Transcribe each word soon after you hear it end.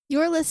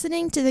You're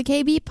listening to the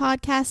KB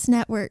Podcast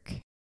Network.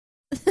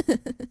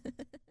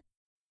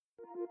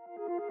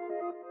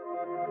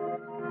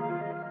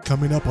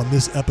 Coming up on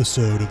this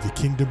episode of the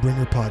Kingdom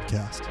Bringer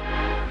Podcast.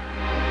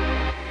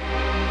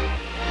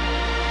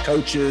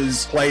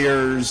 Coaches,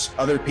 players,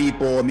 other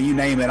people, I mean, you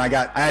name it. I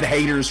had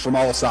haters from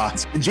all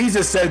sides. And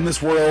Jesus said in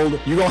this world,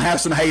 you're going to have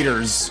some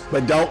haters,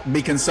 but don't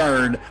be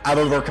concerned. I've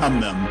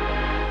overcome them.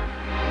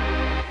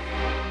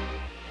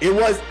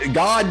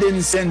 God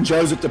didn't send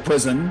Joseph to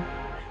prison.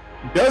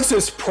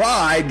 Joseph's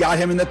pride got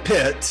him in the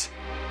pit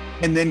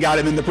and then got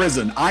him in the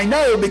prison. I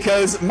know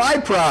because my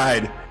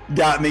pride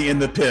got me in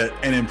the pit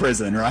and in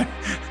prison, right?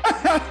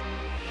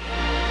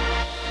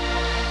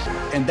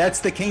 And that's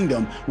the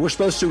kingdom. We're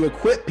supposed to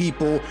equip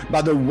people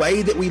by the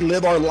way that we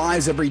live our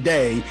lives every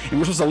day. And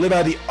we're supposed to live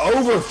out of the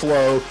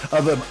overflow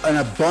of an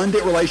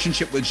abundant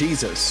relationship with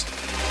Jesus.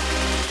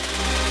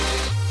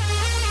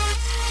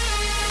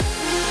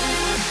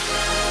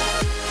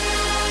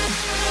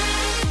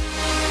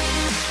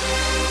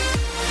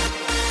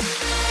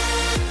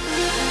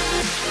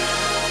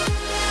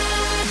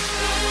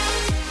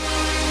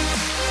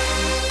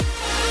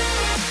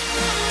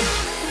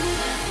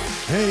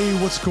 Hey,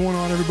 what's going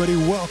on, everybody?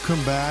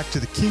 Welcome back to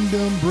the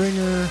Kingdom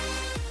Bringer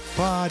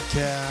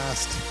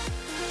Podcast.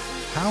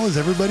 How is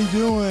everybody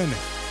doing?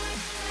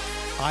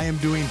 I am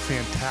doing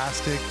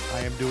fantastic. I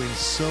am doing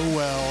so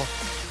well.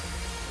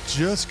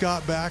 Just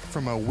got back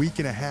from a week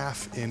and a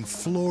half in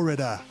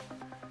Florida.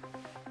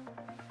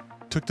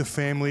 Took the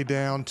family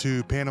down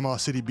to Panama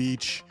City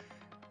Beach.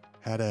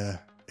 Had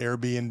a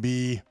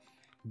Airbnb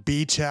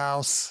beach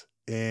house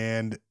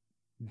and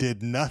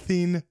did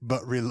nothing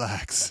but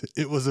relax.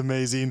 It was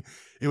amazing.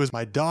 It was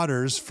my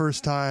daughter's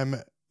first time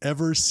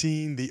ever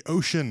seeing the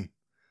ocean.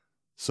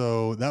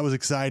 So that was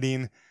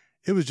exciting.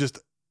 It was just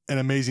an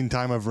amazing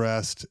time of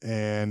rest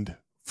and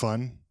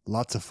fun.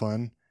 Lots of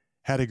fun.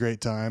 Had a great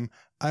time.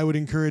 I would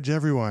encourage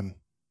everyone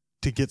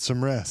to get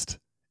some rest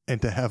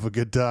and to have a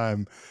good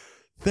time.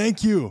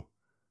 Thank you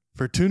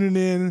for tuning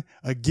in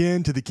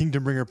again to the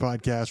Kingdom Bringer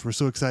Podcast. We're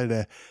so excited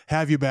to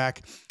have you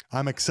back.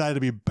 I'm excited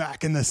to be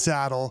back in the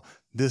saddle.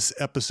 This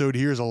episode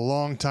here is a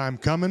long time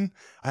coming.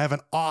 I have an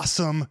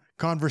awesome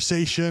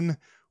conversation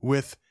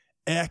with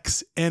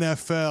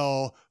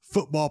ex-NFL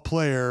football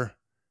player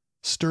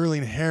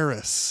Sterling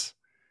Harris.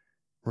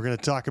 We're going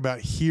to talk about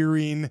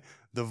hearing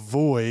the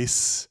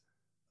voice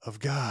of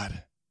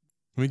God.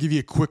 Let me give you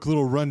a quick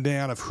little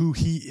rundown of who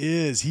he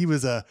is. He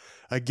was a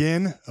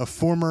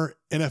former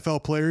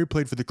NFL player. He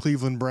played for the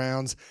Cleveland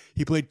Browns.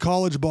 He played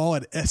college ball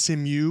at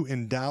SMU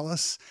in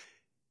Dallas.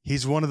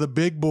 He's one of the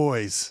big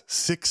boys,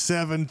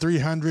 6'7",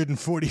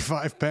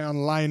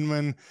 345-pound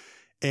lineman,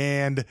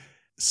 and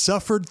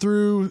suffered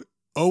through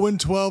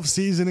 0-12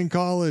 season in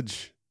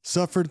college,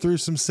 suffered through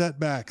some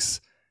setbacks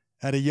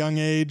at a young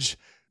age,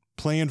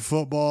 playing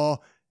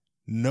football.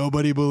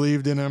 Nobody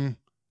believed in him.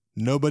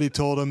 Nobody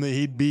told him that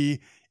he'd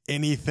be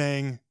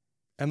anything.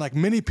 And like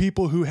many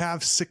people who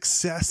have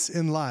success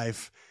in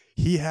life,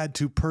 he had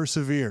to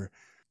persevere.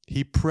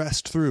 He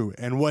pressed through.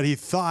 And what he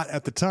thought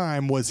at the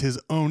time was his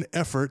own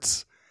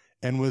efforts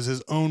and was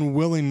his own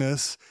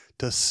willingness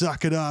to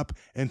suck it up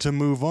and to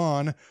move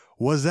on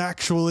was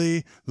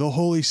actually the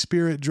Holy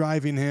Spirit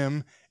driving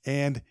him.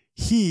 And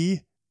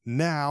he,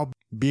 now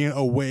being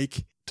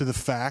awake to the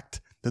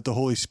fact that the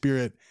Holy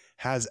Spirit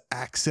has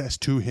access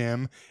to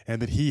him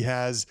and that he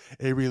has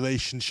a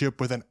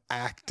relationship with an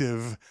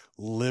active,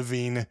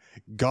 living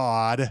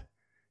God,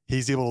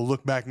 he's able to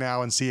look back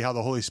now and see how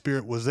the Holy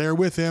Spirit was there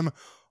with him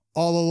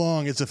all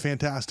along. It's a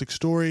fantastic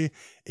story,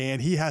 and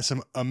he has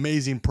some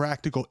amazing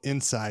practical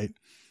insight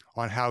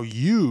on how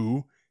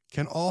you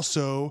can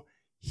also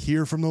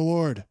hear from the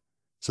Lord.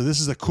 So this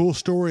is a cool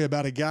story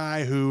about a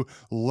guy who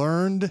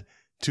learned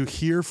to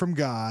hear from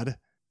God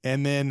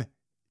and then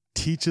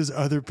teaches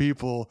other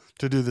people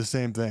to do the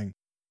same thing.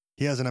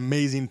 He has an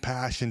amazing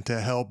passion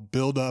to help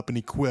build up and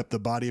equip the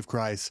body of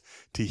Christ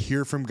to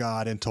hear from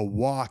God and to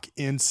walk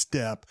in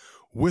step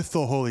with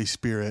the Holy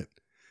Spirit.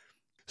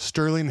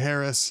 Sterling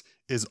Harris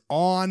is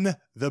on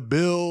the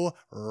bill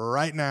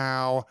right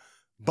now.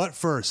 But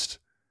first,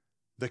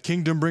 the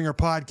Kingdom Bringer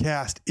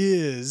Podcast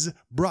is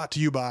brought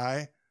to you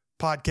by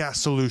Podcast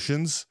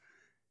Solutions.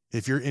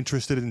 If you're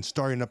interested in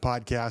starting a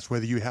podcast,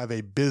 whether you have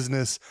a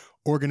business,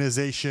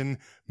 organization,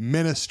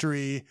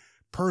 ministry,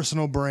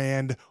 personal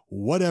brand,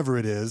 whatever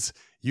it is,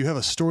 you have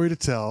a story to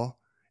tell,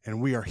 and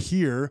we are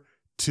here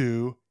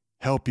to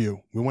help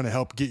you. We want to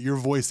help get your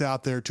voice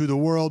out there to the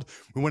world.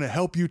 We want to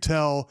help you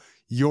tell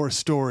your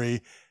story.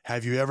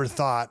 Have you ever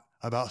thought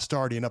about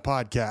starting a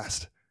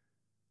podcast?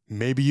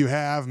 Maybe you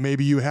have,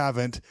 maybe you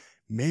haven't.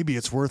 Maybe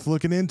it's worth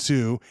looking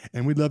into,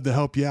 and we'd love to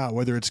help you out,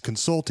 whether it's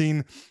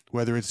consulting,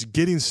 whether it's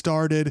getting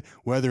started,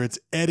 whether it's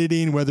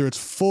editing, whether it's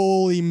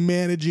fully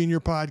managing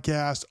your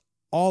podcast,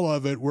 all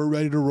of it. We're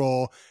ready to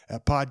roll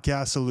at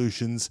Podcast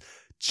Solutions.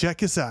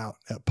 Check us out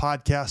at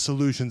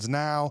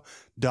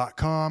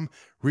podcastsolutionsnow.com.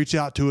 Reach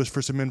out to us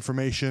for some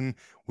information.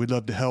 We'd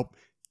love to help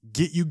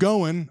get you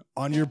going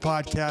on your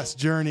podcast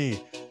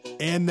journey.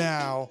 And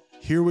now,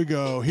 here we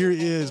go. Here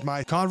is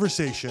my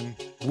conversation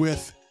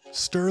with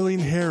Sterling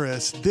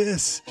Harris.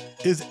 This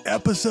is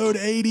episode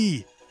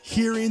 80,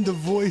 Hearing the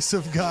Voice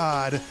of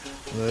God.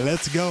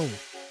 Let's go.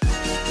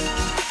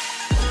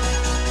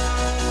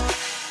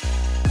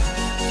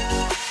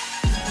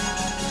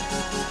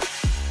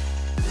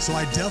 So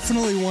I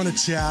definitely want to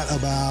chat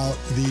about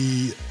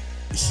the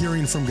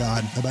hearing from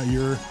God, about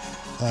your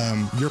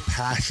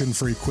passion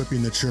for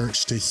equipping the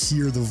church to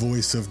hear the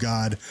voice of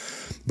God.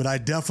 But I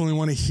definitely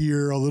want to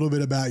hear a little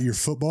bit about your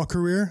football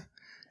career.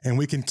 And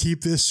we can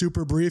keep this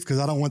super brief because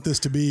I don't want this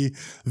to be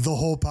the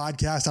whole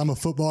podcast. I'm a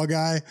football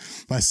guy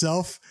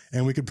myself,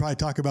 and we could probably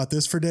talk about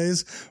this for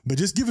days. But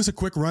just give us a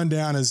quick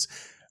rundown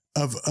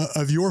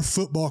of your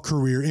football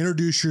career.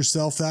 Introduce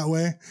yourself that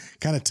way.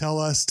 Kind of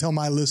tell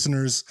my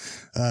listeners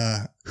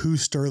who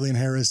Sterling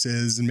Harris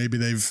is, and maybe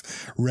they've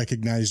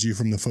recognized you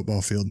from the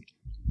football field.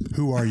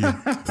 Who are you?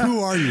 Who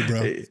are you,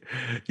 bro?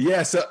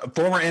 Yes,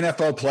 former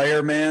NFL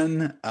player,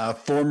 man.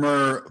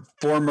 Former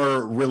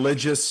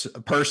religious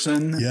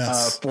person.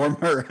 Yes.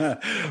 Former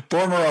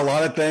a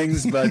lot of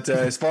things. But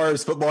as far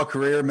as football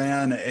career,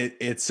 man,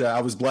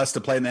 I was blessed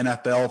to play in the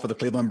NFL for the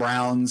Cleveland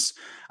Browns.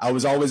 I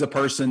was always a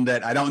person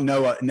that I don't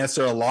know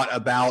necessarily a lot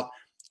about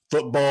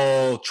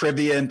football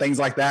trivia and things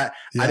like that.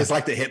 Yeah. I just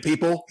like to hit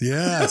people.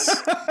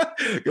 Yes.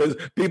 Because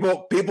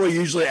people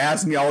usually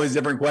ask me all these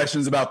different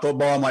questions about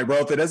football. I'm like, bro,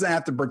 if it doesn't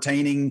have to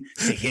pertaining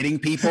to hitting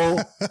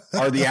people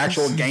or the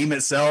actual game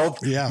itself,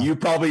 you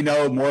probably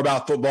know more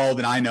about football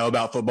than I know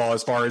about football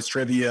as far as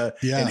trivia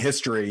and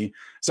history.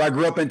 So I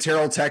grew up in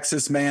Terrell,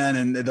 Texas, man.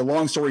 And the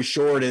long story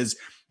short is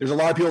there's a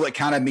lot of people that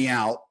counted me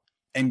out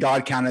and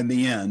God counted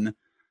me in.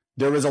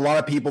 There was a lot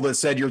of people that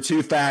said, you're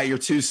too fat, you're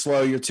too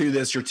slow, you're too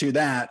this, you're too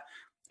that.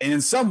 And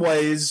in some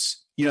ways,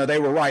 they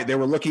were right. They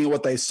were looking at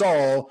what they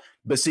saw,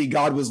 but see,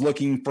 God was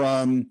looking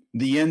from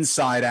the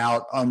inside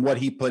out on what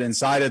he put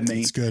inside of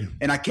me. That's good.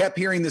 And I kept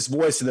hearing this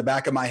voice in the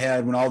back of my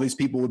head when all these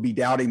people would be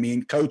doubting me,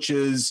 and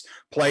coaches,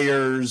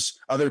 players,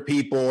 other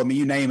people. I mean,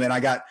 you name it.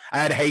 I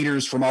had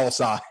haters from all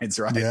sides,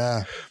 right?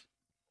 Yeah.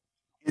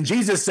 And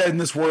Jesus said in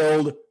this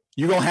world,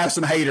 you're going to have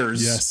some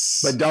haters,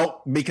 yes, but don't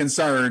be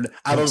concerned.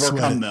 I've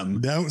overcome them.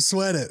 Don't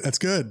sweat it. That's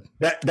good.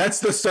 That's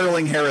the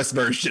Sterling Harris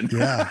version.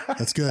 Yeah,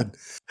 that's good.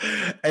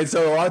 And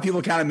so a lot of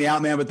people counted me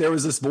out, man, but there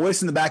was this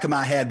voice in the back of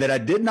my head that I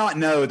did not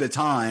know at the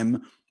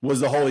time was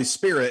the Holy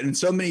Spirit. And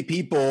so many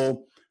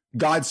people,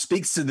 God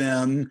speaks to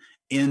them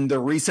in the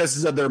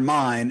recesses of their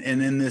mind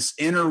and in this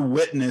inner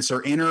witness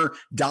or inner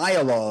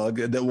dialogue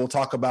that we'll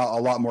talk about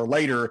a lot more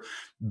later.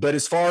 But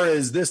as far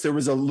as this, there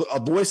was a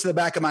voice in the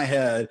back of my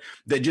head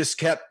that just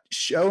kept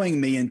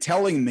showing me and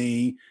telling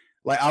me,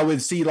 like I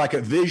would see like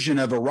a vision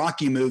of a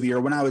Rocky movie,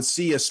 or when I would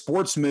see a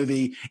sports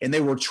movie and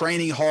they were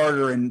training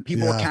harder and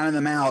people were counting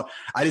them out.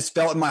 I just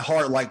felt in my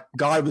heart like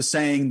God was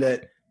saying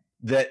that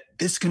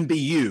this can be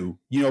you,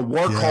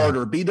 work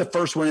harder, be the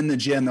first one in the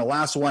gym, the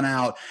last one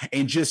out,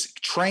 and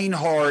just train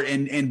hard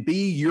and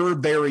be your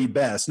very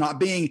best, not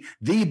being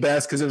the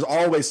best because there's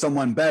always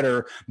someone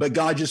better, but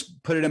God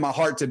just put it in my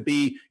heart to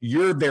be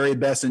your very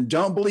best. And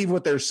don't believe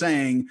what they're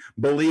saying,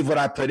 believe what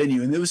I put in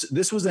you. And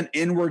this was an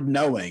inward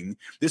knowing.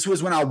 This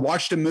was when I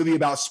watched a movie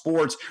about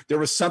sports, there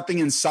was something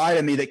inside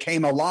of me that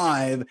came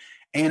alive.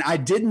 And I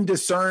didn't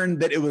discern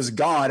that it was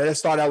God. I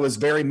just thought I was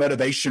very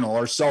motivational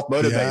or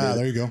self-motivated. Yeah,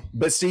 there you go.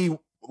 But see,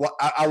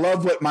 I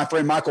love what my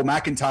friend Michael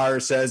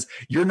McIntyre says.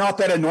 You're not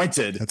that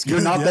anointed. That's good.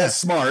 You're not that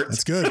smart.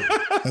 That's good.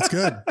 That's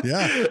good.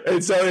 Yeah.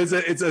 And so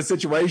it's a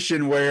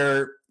situation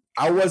where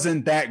I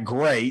wasn't that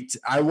great.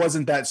 I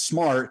wasn't that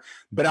smart,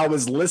 but I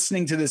was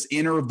listening to this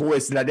inner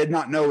voice that I did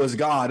not know was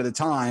God at the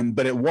time,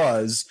 but it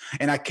was.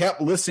 And I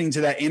kept listening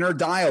to that inner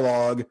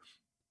dialogue.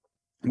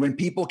 When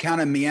people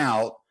counted me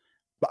out,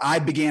 I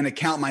began to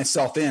count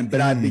myself in, but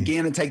I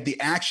began to take the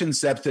action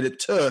steps that it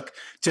took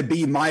to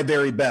be my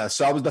very best.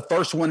 So I was the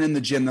first one in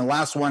the gym, the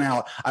last one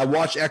out. I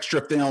watched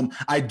extra film.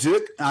 I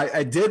did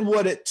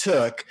what it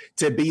took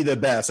to be the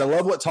best. I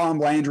love what Tom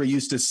Landry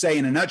used to say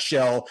in a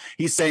nutshell.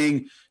 He's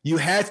saying, you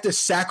have to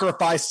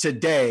sacrifice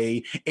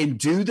today and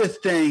do the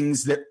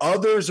things that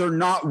others are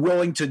not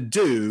willing to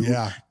do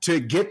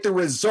to get the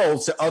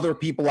results that other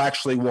people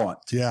actually want.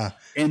 Yeah.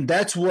 And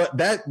that's what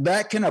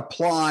that can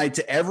apply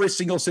to every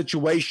single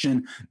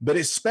situation, but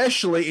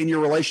especially in your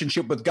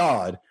relationship with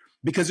God,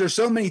 because there's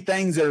so many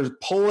things that are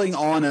pulling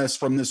on us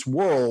from this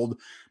world.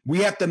 We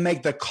have to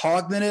make the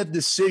cognitive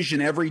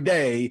decision every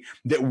day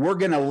that we're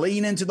going to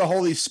lean into the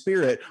Holy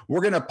Spirit. We're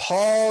going to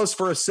pause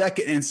for a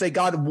second and say,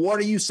 God, what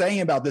are you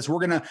saying about this?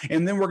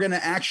 And then we're going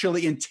to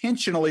actually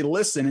intentionally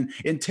listen.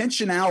 And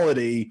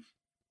intentionality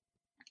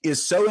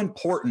is so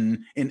important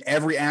in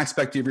every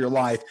aspect of your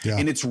life. Yeah.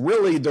 And it's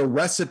really the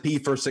recipe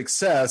for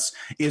success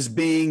is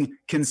being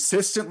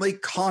consistently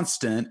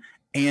constant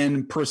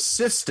and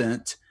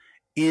persistent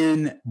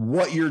in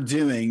what you're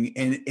doing.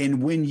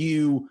 And when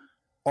you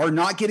are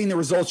not getting the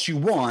results you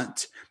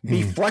want,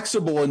 be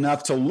flexible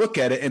enough to look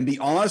at it and be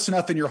honest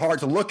enough in your heart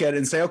to look at it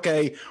and say,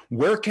 okay,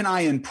 where can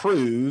I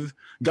improve?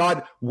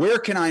 God, where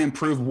can I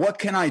improve? What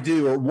can I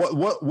do? Or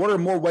what are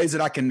more ways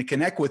that I can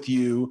connect with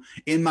you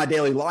in my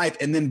daily life?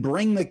 And then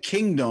bring the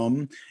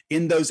kingdom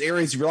in those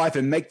areas of your life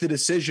and make the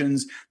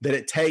decisions that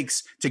it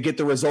takes to get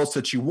the results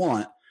that you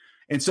want.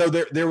 And so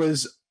there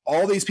was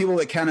all these people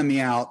that counted me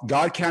out.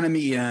 God counted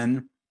me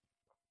in.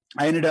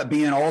 I ended up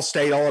being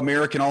all-state,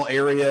 all-American,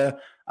 all-area.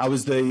 I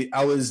was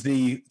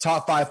the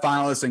top 5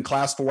 finalists in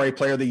Class 4A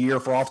Player of the Year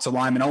for offensive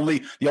lineman,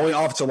 the only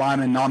offensive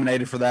lineman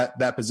nominated for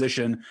that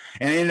position,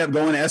 and I ended up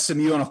going to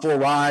SMU on a full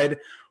ride.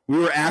 We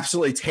were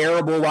absolutely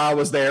terrible while I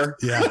was there.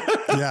 Yeah.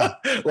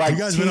 Like, you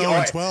guys went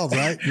 0-12,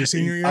 right? Your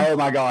senior year? Oh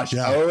my gosh.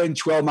 Yeah.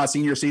 0-12 my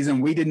senior season.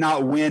 We did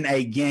not win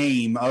a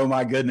game. Oh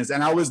my goodness.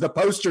 And I was the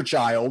poster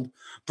child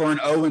for an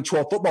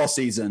 0-12 football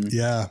season.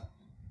 Yeah.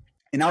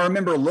 And I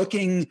remember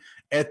looking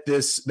at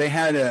this, they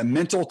had a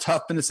mental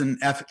toughness and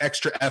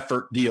extra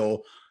effort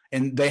deal,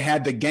 and they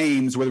had the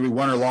games, whether we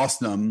won or lost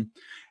them.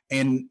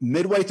 And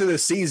midway through the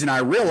season, I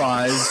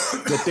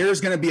realized that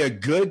there's going to be a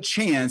good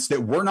chance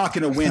that we're not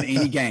going to win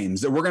any games,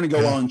 that we're going to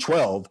go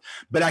 0-12.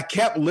 But I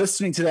kept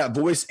listening to that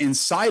voice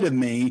inside of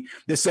me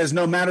that says,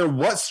 no matter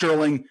what,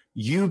 Sterling,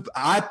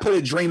 I put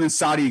a dream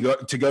inside of you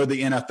to go to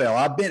the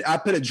NFL. I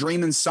put a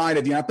dream inside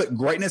of you. I put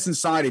greatness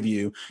inside of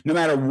you. No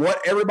matter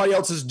what everybody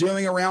else is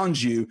doing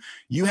around you,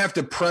 you have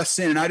to press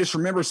in. And I just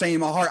remember saying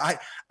in my heart,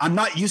 I'm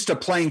not used to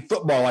playing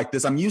football like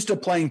this. I'm used to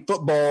playing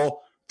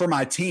football for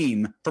my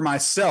team, for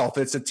myself.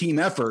 It's a team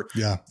effort.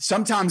 Yeah.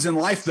 Sometimes in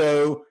life,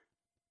 though,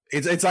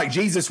 it's like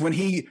Jesus when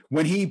he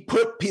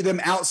put them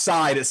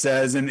outside, it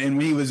says, and when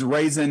he was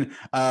raising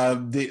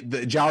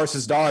the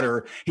Jairus'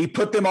 daughter, he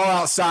put them all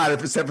outside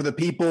except for the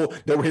people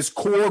that were his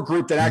core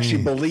group that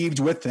actually believed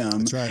with him.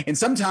 That's right. And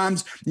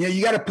sometimes,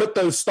 you got to put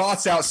those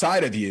thoughts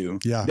outside of you.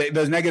 Yeah.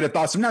 Those negative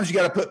thoughts. Sometimes you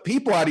got to put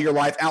people out of your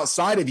life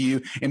outside of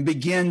you and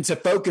begin to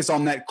focus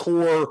on that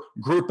core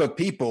group of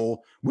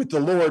people, with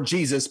the Lord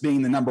Jesus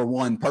being the number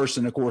one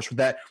person, of course, with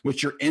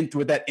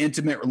that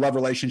intimate love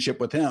relationship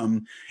with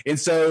him. And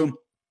so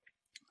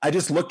I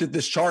just looked at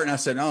this chart and I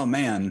said, oh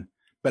man,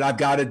 but I've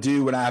got to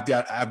do what I've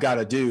got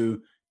to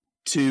do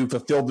to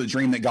fulfill the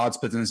dream that God's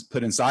put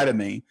inside of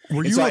me.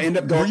 Were you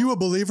a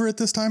believer at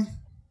this time?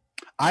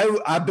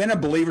 I've been a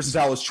believer since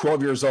I was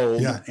 12 years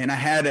old. Yeah. And I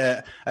had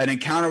an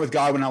encounter with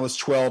God when I was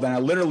 12. And I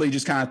literally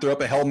just kind of threw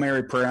up a Hail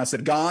Mary prayer. I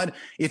said, God,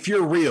 if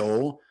you're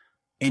real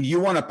and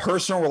you want a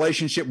personal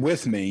relationship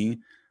with me,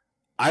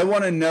 I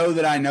want to know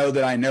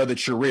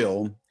that you're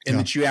real and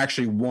that you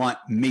actually want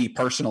me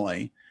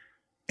personally.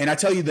 And I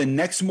tell you, the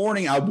next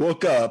morning I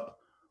woke up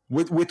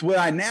with what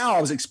I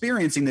was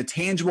experiencing, the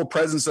tangible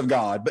presence of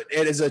God. But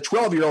as a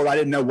 12-year-old, I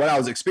didn't know what I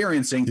was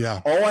experiencing.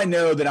 Yeah. All I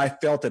know that I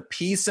felt a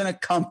peace and a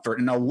comfort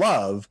and a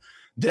love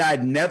that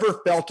I'd never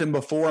felt him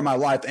before in my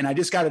life. And I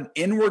just got an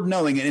inward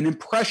knowing, an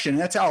impression.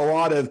 That's how a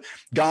lot of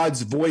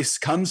God's voice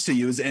comes to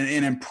you, is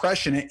an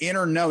impression, an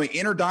inner knowing,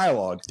 inner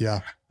dialogue.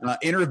 Yeah.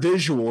 Inner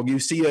visual. You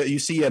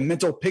see a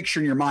mental picture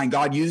in your mind.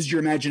 God used your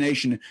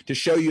imagination to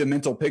show you a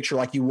mental picture,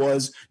 like he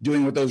was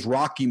doing with those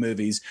Rocky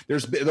movies.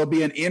 There'll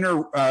be an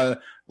inner,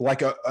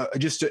 it'll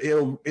just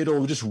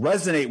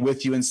resonate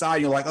with you inside.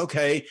 You're like,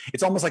 okay,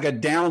 it's almost like a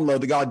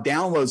download that God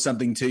downloads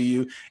something to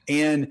you.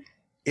 And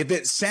if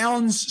it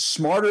sounds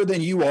smarter than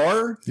you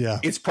are,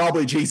 it's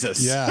probably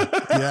Jesus. Yeah.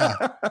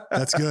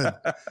 That's good.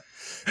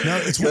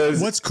 No,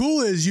 what's cool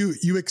is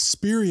you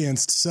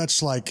experienced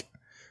such like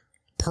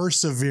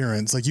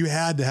perseverance. Like, you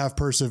had to have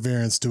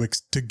perseverance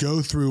to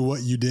go through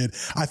what you did.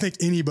 I think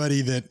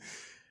anybody that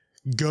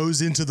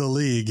goes into the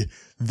league,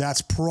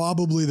 that's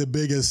probably the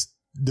biggest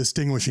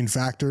distinguishing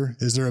factor,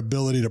 is their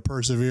ability to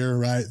persevere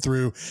right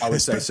through. I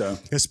would say so.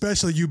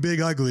 Especially you big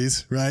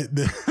uglies, right?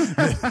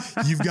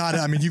 You've got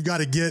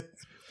to get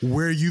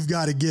where you've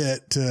got to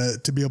get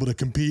to be able to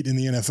compete in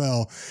the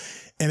NFL.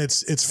 And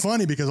it's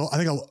funny because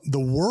I think the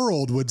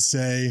world would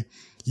say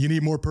you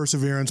need more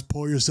perseverance,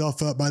 pull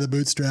yourself up by the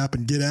bootstrap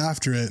and get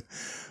after it.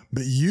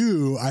 But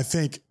you, I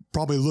think,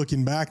 probably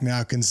looking back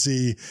now, can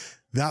see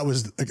that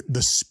was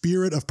the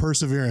spirit of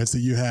perseverance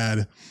that you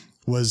had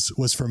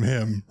was from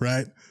him,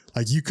 right?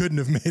 Like, you couldn't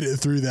have made it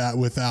through that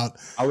without.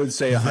 I would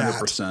say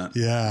 100%.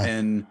 Yeah.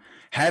 And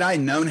had I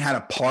known how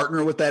to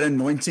partner with that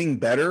anointing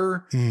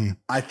better,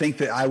 I think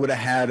that I would have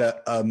had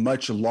a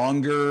much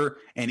longer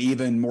and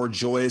even more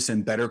joyous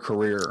and better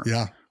career.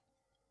 Yeah.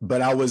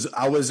 But I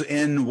was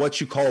in what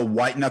you call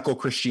white knuckle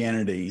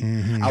Christianity.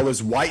 Mm-hmm. I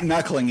was white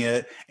knuckling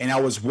it, and I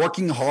was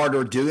working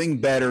harder,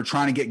 doing better,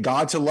 trying to get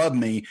God to love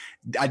me.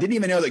 I didn't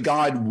even know that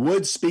God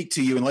would speak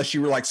to you unless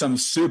you were like some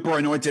super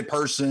anointed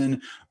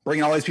person,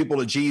 bringing all these people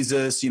to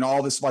Jesus,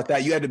 all this like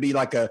that. You had to be you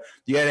had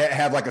to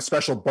have like a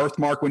special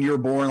birthmark when you were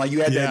born. Like, you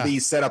had to be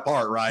set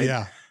apart, right?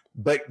 Yeah.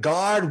 But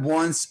God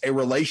wants a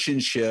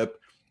relationship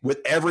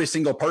with every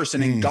single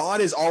person, and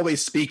God is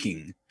always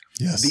speaking.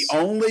 Yes. The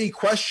only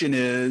question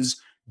is,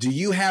 do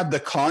you have the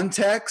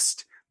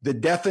context, the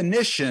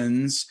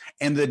definitions,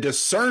 and the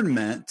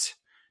discernment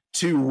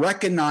to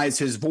recognize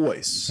his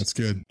voice. That's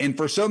good. And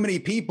for so many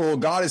people,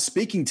 God is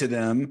speaking to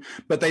them,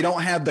 but they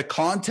don't have the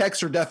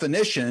context or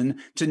definition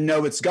to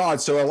know it's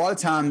God. So a lot of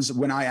times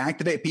when I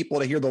activate people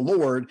to hear the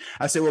Lord,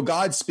 I say, well,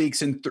 God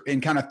speaks in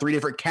kind of three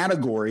different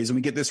categories. And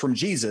we get this from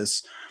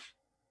Jesus.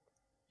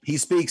 He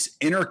speaks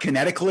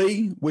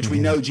interkinetically, which we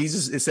know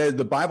Jesus, it says,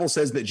 the Bible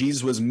says that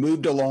Jesus was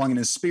moved along in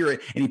his spirit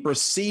and he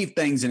perceived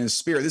things in his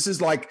spirit. This is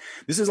like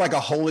a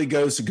Holy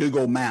Ghost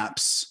Google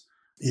Maps.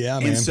 Yeah,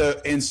 man.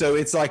 And so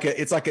it's like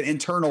an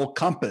internal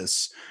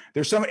compass.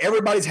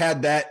 Everybody's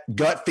had that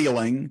gut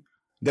feeling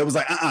that was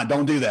like,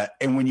 don't do that.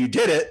 And when you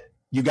did it,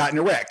 you got in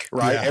a wreck,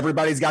 right? Yeah.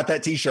 Everybody's got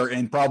that t-shirt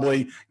and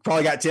probably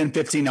got 10,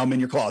 15 of them in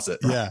your closet.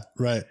 Right? Yeah,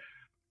 right.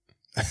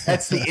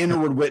 That's the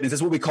inward witness.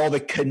 That's what we call the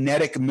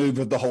kinetic move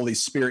of the Holy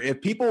Spirit.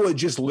 If people would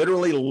just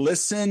literally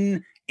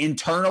listen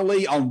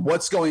internally on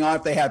what's going on,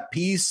 if they have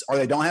peace or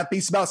they don't have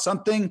peace about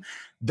something,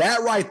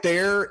 that right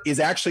there is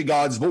actually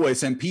God's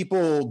voice, and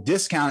people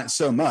discount it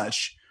so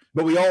much.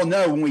 But we all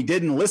know when we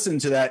didn't listen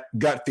to that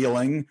gut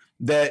feeling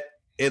that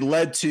it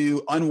led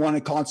to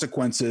unwanted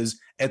consequences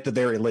at the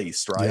very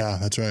least, right? Yeah,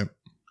 that's right.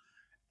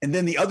 And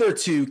then the other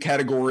two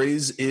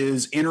categories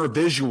is inner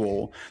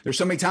visual. There's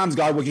so many times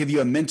God will give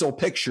you a mental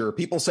picture.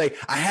 People say,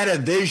 I had a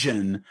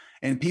vision,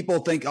 and people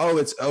think,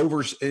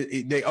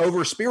 they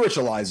over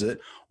spiritualize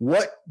it.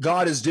 What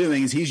God is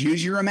doing is he's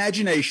using your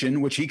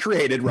imagination, which he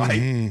created,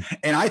 right? Mm-hmm.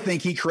 And I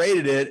think he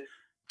created it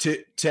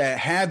to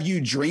have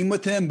you dream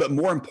with him, but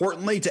more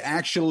importantly, to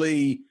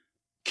actually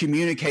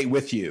communicate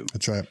with you.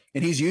 That's right.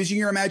 And he's using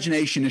your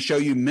imagination to show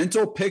you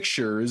mental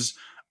pictures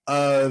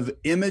of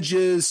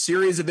images,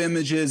 series of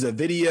images, a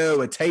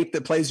video, a tape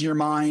that plays in your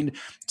mind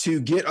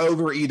to get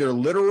over either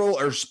literal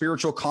or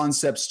spiritual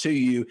concepts to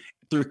you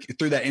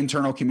through that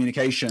internal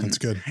communication. That's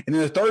good. And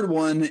then the third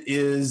one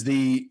is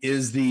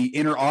the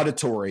inner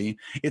auditory.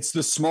 It's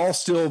the small,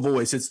 still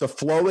voice. It's the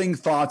flowing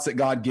thoughts that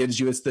God gives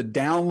you. It's the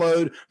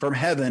download from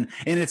heaven.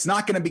 And it's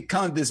not going to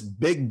become this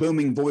big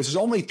booming voice. There's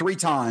only 3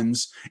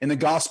 times in the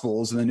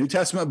Gospels, in the New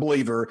Testament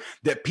believer,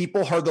 that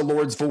people heard the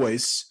Lord's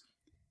voice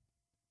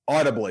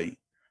audibly.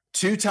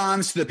 2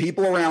 times to the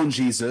people around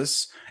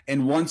Jesus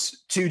and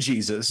once to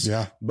Jesus.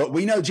 Yeah. But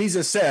we know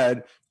Jesus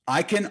said,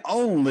 I can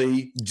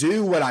only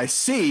do what I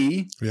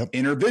see,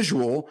 inner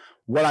visual,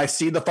 what I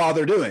see the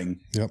Father doing.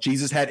 Yep.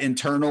 Jesus had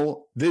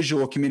internal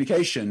visual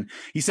communication.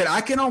 He said,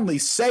 I can only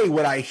say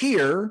what I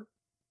hear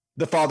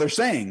the Father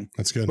saying.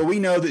 That's good. But we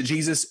know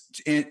Jesus,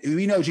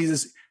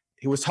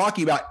 he was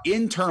talking about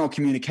internal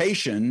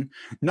communication,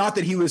 not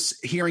that he was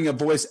hearing a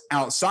voice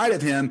outside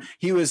of him.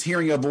 He was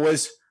hearing a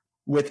voice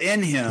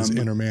within him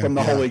from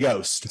the Holy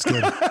Ghost. That's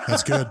good.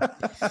 That's good.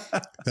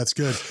 That's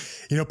good.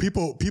 You know,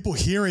 people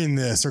hearing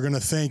this are going to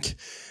think,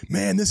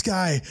 man, this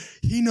guy,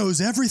 he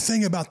knows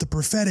everything about the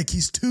prophetic.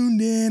 He's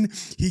tuned in.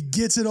 He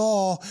gets it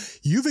all.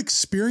 You've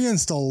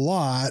experienced a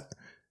lot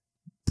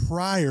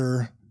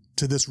prior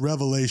to this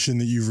revelation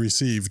that you've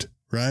received,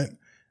 right?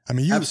 I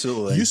mean,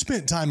 absolutely. You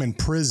spent time in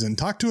prison.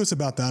 Talk to us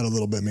about that a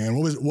little bit, man.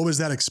 What was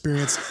that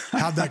experience?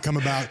 How'd that come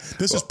about?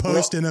 This is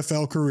post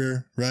NFL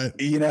career, right?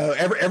 You know,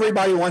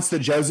 everybody wants the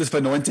Joseph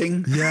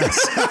anointing.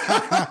 Yes.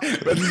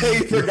 But they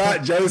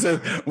forgot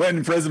Joseph went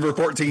in prison for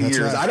 14 years.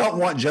 Right. I don't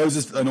want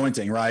Joseph's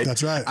anointing, right?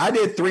 That's right. I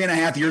did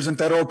 3.5 years in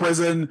federal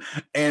prison,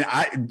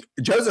 and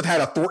Joseph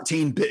had a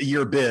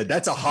 14-year bid.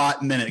 That's a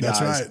hot minute, guys.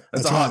 That's right.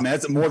 That's a hot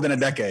minute. That's more than a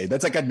decade.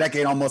 That's like a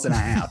decade almost and a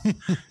half.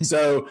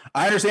 So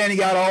I understand he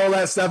got all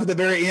that stuff at the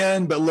very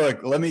end, but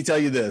look, let me tell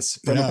you this.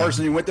 From a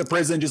person who went to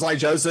prison just like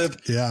Joseph,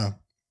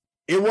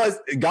 it was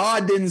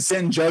God didn't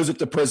send Joseph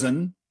to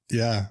prison.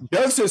 Yeah.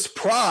 Joseph's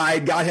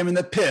pride got him in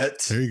the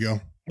pit. There you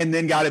go. And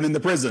then got him in the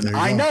prison.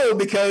 I know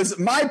because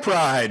my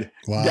pride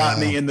got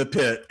me in the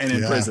pit and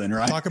in prison,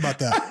 right? Talk about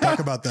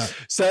that.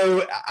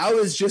 So I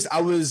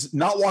was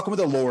not walking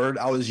with the Lord.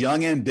 I was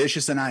young,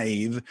 ambitious, and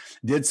naive.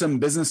 Did some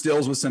business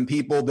deals with some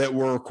people that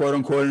were quote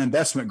unquote an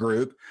investment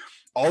group.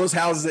 All those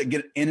houses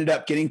that ended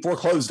up getting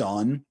foreclosed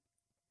on.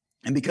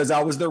 And because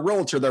I was their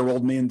realtor, they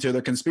rolled me into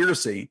their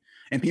conspiracy.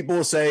 And people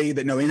will say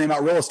that know anything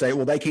about real estate.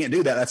 Well, they can't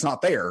do that. That's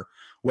not fair.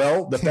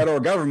 Well, the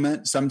federal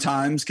government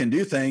sometimes can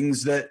do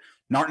things that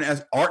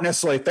aren't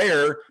necessarily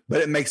fair,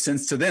 but it makes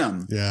sense to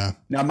them. Yeah.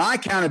 Now, my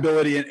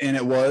accountability in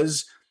it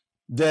was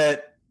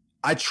that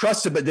I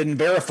trusted but didn't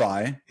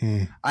verify.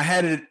 I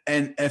had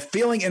a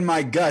feeling in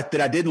my gut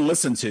that I didn't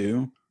listen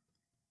to,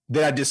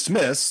 that I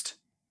dismissed,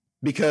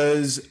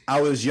 because I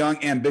was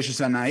young, ambitious,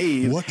 and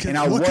naive, and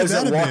I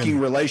wasn't walking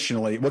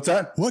relationally. What's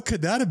that? What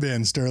could that have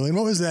been, Sterling?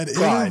 What was that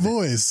inner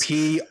voice?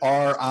 Pride.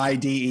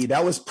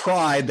 That was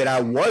pride that I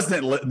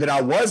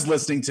was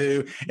listening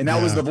to, and that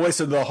was the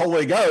voice of the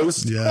Holy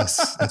Ghost.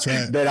 Yes, that's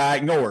right. That I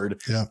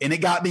ignored, and it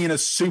got me in a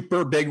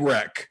super big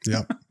wreck.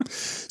 Yeah.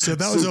 So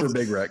that was a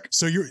big wreck.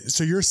 So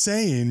you're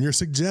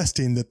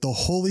suggesting that the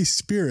Holy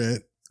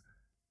Spirit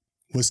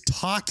was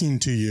talking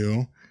to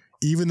you,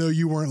 even though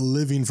you weren't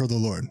living for the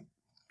Lord.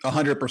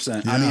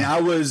 100%. I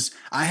mean,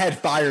 I had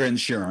fire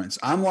insurance.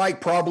 I'm like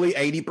probably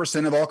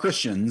 80% of all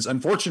Christians,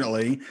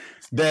 unfortunately,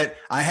 that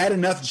I had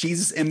enough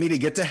Jesus in me to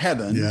get to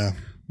heaven,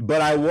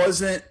 but I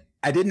wasn't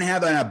I didn't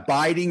have an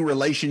abiding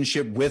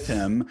relationship with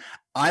him.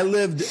 I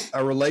lived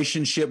a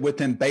relationship with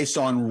him based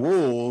on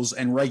rules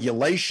and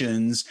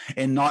regulations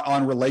and not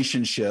on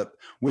relationship,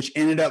 which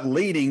ended up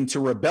leading to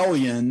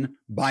rebellion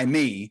by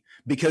me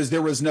because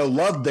there was no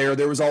love there.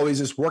 There was always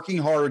this working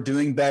harder,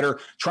 doing better,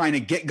 trying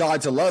to get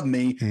God to love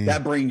me.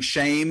 That brings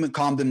shame,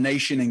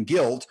 condemnation, and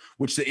guilt,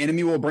 which the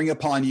enemy will bring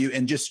upon you,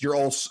 and just your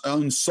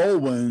own soul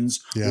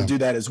wounds will do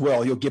that as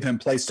well. You'll give him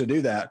place to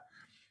do that.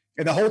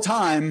 And the whole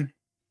time,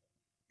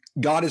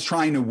 God is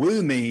trying to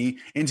woo me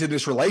into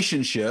this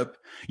relationship.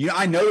 You know,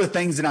 I know the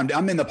things that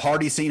I'm in the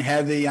party scene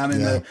heavy. I'm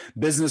in the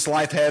business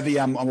life heavy.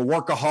 I'm a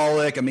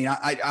workaholic. I mean,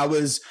 I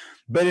was,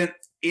 but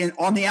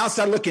on the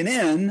outside looking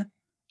in,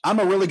 I'm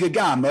a really good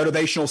guy,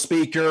 motivational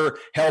speaker,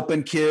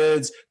 helping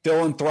kids,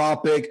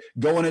 philanthropic,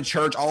 going to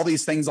church, all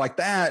these things like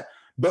that.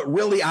 But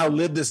really, I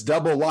live this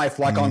double life.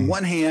 Like on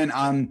one hand,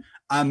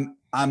 I'm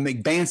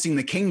advancing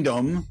the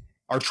kingdom,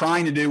 or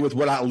trying to do with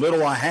what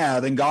little I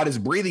have, and God is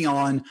breathing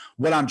on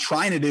what I'm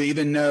trying to do,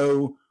 even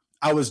though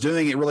I was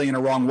doing it really in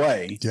a wrong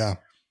way. Yeah.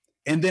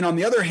 And then on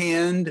the other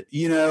hand,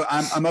 you know,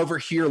 I'm over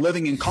here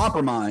living in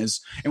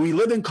compromise, and when you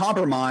live in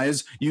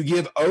compromise, you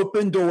give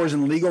open doors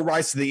and legal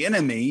rights to the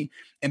enemy.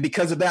 And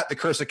because of that, the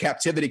curse of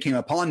captivity came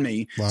upon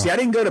me. Wow. See, I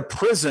didn't go to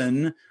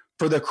prison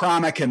for the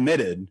crime I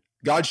committed.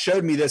 God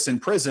showed me this in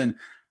prison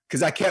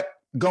because I kept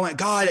going,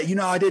 God, you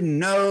know, I didn't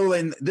know,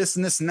 and this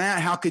and this and that.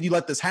 How could you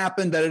let this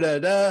happen? Da, da, da,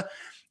 da.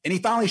 And he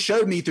finally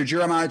showed me through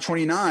Jeremiah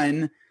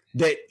 29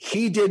 that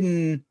he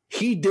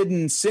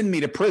didn't send me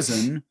to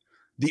prison.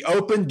 The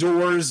open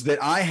doors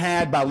that I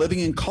had by living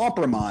in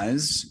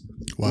compromise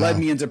led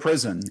me into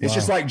prison. It's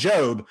just like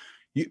Job.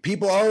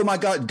 People, oh my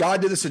God,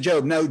 God did this to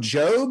Job. No,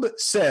 Job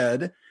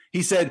said,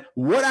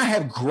 what I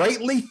have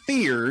greatly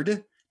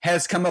feared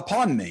has come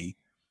upon me.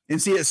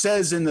 And see, it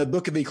says in the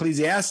book of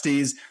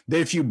Ecclesiastes that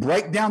if you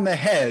break down the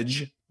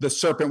hedge, the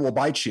serpent will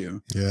bite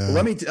you. Yeah. Well,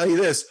 let me tell you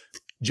this.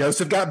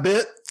 Joseph got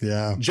bit.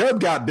 Yeah.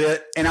 Job got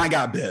bit, and I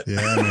got bit. Yeah,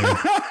 man.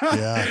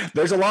 Yeah.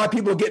 There's a lot of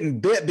people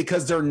getting bit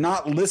because they're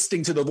not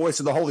listening to the voice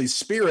of the Holy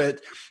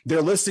Spirit.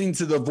 They're listening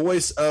to the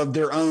voice of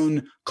their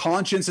own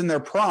conscience and their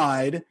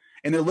pride,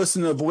 and they're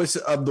listening to the voice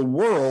of the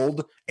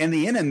world and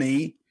the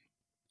enemy,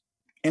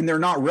 and they're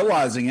not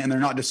realizing it, and they're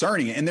not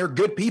discerning it. And they're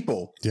good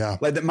people. Yeah.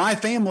 Like my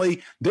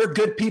family, they're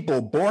good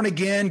people, born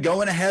again,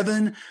 going to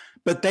heaven,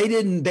 but they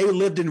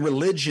lived in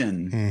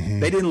religion. Mm-hmm.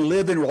 They didn't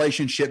live in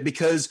relationship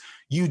because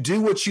you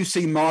do what you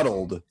see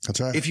modeled. That's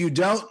right. If you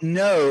don't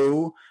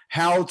know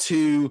how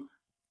to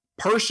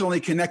personally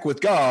connect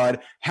with God,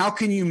 how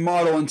can you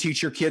model and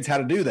teach your kids how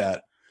to do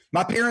that?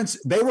 My parents,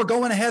 they were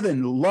going to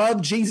heaven,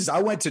 loved Jesus.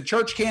 I went to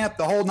church camp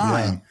the whole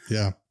nine.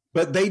 Yeah.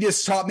 But they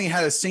just taught me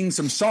how to sing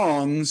some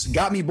songs,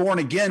 got me born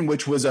again,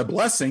 which was a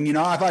blessing. You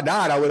know, if I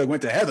died, I would have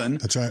went to heaven.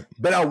 That's right.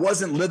 But I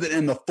wasn't living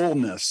in the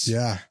fullness.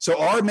 Yeah.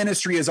 So our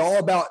ministry is all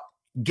about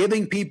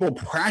giving people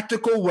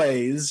practical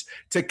ways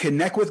to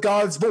connect with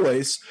God's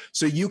voice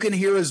so you can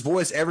hear his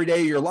voice every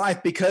day of your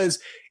life. Because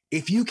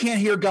if you can't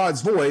hear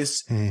God's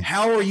voice,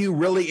 how are you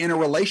really in a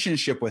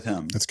relationship with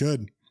him? That's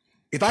good.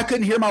 If I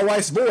couldn't hear my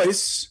wife's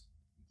voice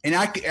and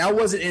I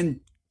wasn't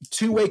in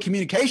two-way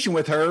communication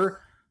with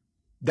her,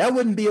 that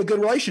wouldn't be a good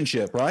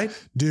relationship, right?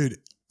 Dude,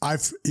 I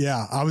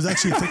was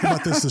actually thinking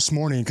about this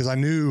morning because I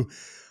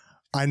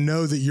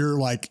know that you're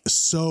like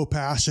so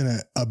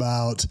passionate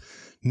about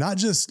not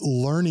just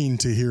learning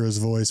to hear his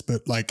voice,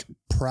 but like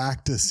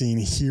practicing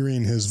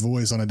hearing his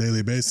voice on a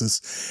daily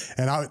basis.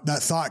 And that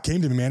thought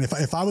came to me, man,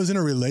 if I was in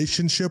a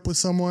relationship with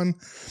someone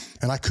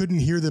and I couldn't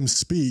hear them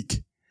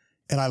speak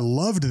and I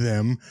loved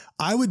them,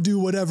 I would do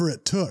whatever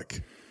it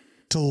took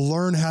to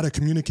learn how to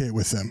communicate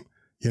with them.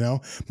 You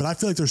know, but I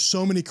feel like there's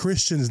so many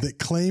Christians that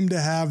claim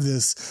to have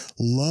this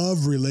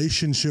love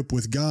relationship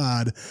with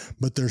God,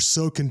 but they're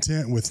so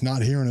content with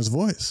not hearing his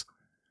voice.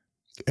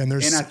 And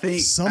there's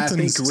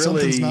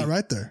something's not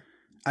right there.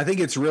 I think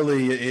it's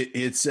really,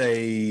 it's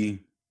a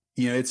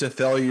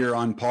failure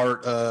on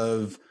part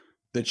of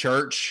the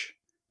church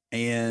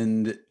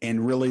and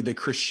really the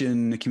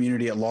Christian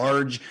community at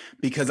large,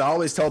 because I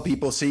always tell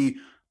people,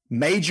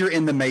 major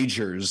in the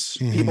majors.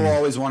 Mm-hmm. People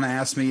always want to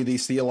ask me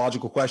these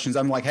theological questions.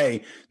 I'm like,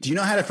 hey, do you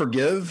know how to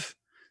forgive?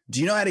 Do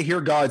you know how to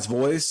hear God's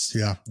voice?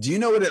 Yeah. Do you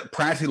know what it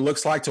practically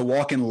looks like to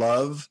walk in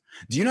love?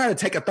 Do you know how to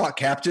take a thought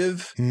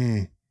captive?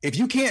 If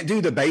you can't do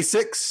the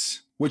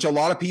basics, which a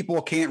lot of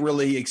people can't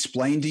really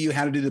explain to you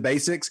how to do the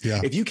basics. Yeah.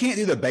 If you can't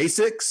do the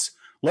basics,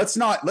 let's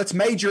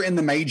major in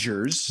the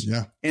majors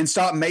and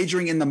stop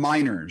majoring in the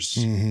minors.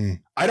 Mm-hmm.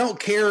 I don't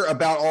care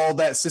about all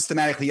that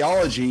systematic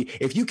theology.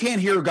 If you can't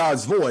hear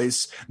God's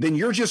voice, then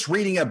you're just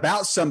reading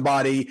about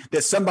somebody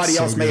that somebody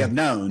else may have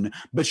known,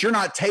 but you're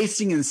not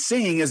tasting and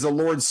seeing, as the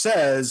Lord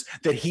says,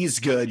 that he's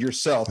good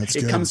yourself.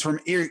 It comes from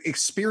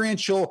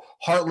experiential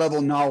heart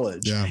level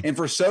knowledge. Yeah. And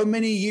for so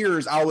many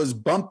years, I was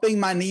bumping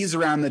my knees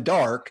around in the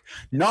dark,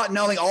 not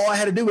knowing all I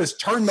had to do was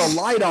turn the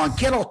light on.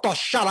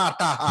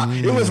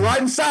 It was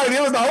right inside of me.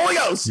 It was the Holy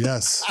Ghost.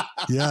 Yes.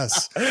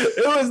 Yes.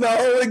 It was the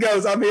Holy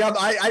Ghost. I mean,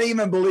 I didn't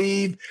even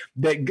believe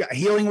that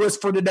healing was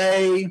for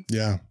today.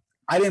 Yeah.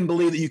 I didn't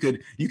believe that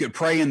you could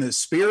pray in the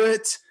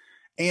Spirit.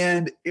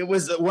 And it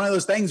was one of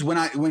those things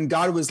when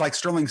God was like,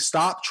 Sterling,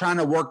 stop trying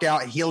to work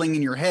out healing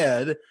in your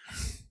head.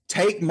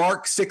 Take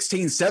Mark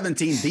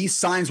 16:17. These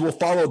signs will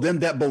follow them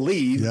that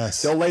believe.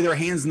 Yes. They'll lay their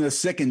hands on the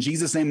sick in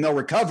Jesus' name, they'll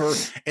recover,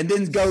 and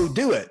then go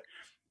do it.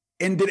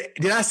 And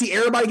did I see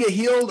everybody get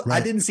healed?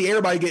 Right. I didn't see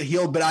everybody get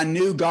healed, but I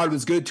knew God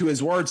was good to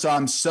his word. So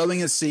I'm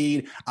sowing a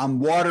seed. I'm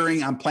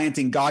watering. I'm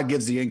planting. God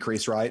gives the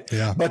increase, right?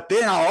 Yeah. But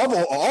then I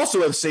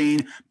also have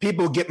seen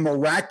people get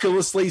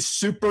miraculously,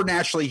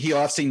 supernaturally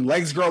healed. I've seen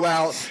legs grow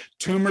out,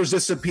 tumors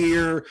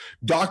disappear,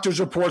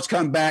 doctor's reports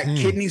come back,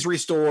 kidneys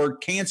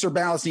restored, cancer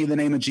balancing in the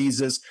name of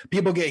Jesus.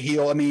 People get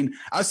healed. I mean,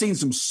 I've seen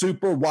some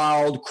super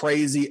wild,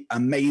 crazy,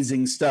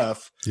 amazing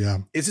stuff. Yeah.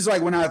 It's just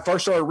like when I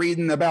first started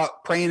reading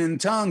about praying in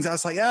tongues, I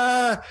was like,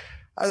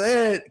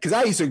 because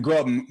I used to grow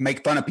up and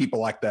make fun of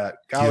people like that.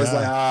 I was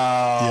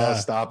like,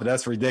 stop it.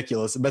 That's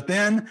ridiculous. But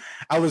then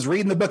I was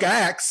reading the book of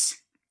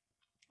Acts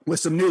with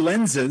some new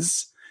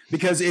lenses.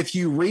 Because if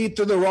you read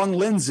through the wrong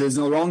lenses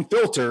and the wrong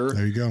filter,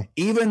 there you go.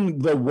 Even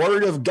the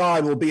word of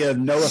God will be of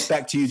no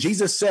effect to you.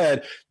 Jesus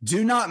said,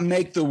 do not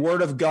make the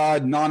word of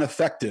God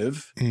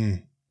non-effective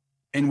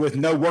and with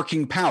no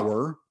working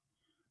power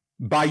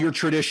by your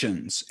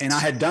traditions. And I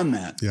had done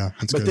that. Yeah.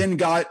 But then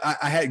God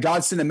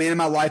sent a man in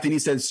my life, and he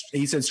said,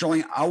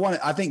 Sterling,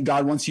 I think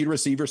God wants you to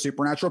receive your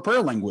supernatural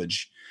prayer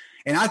language.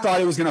 And I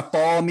thought it was going to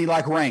fall on me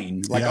like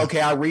rain. Like,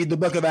 okay, I read the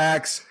book of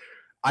Acts.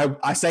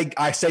 I say,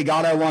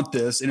 God, I want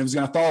this, and it was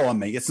going to fall on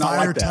me. It's not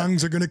like that.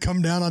 Tongues are going to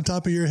come down on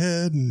top of your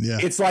head. And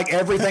it's like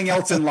everything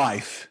else in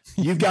life.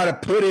 You've got to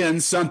put in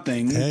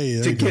something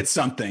to get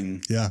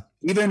something. Yeah.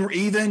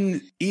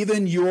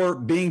 Even your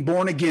being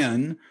born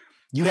again,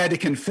 you had to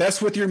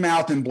confess with your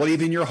mouth and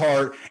believe in your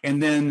heart,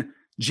 and then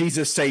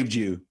Jesus saved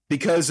you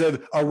because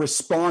of a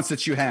response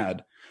that you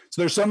had.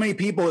 So there's so many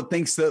people that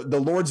thinks that the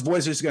Lord's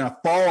voice is going to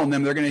fall on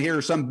them. They're going to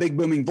hear some big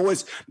booming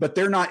voice, but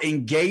they're not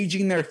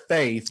engaging their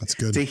faith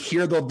to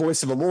hear the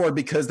voice of the Lord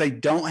because they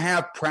don't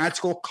have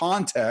practical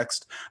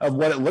context of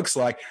what it looks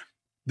like.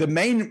 The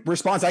main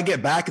response I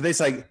get back, they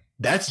say,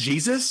 that's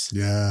Jesus?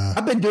 Yeah.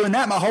 I've been doing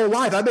that my whole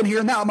life. I've been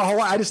hearing that my whole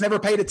life. I just never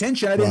paid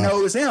attention. I didn't know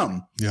it was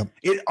him. Yep.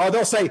 Or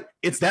they'll say,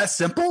 it's that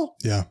simple?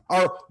 Yeah.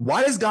 Or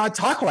why does God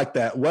talk like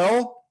that?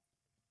 Well,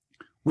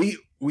 we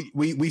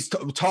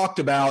talked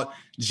about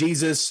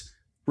Jesus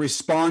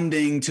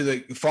responding to the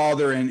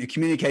Father and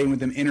communicating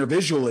with him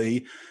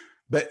intervisually,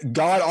 but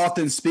God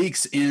often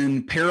speaks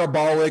in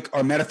parabolic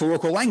or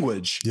metaphorical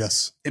language.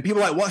 Yes. And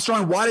people are like, what's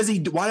wrong? Why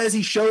does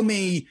he show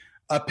me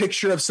a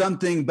picture of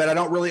something, but I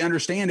don't really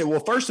understand it? Well,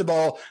 first of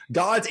all,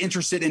 God's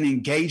interested in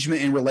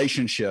engagement and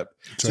relationship.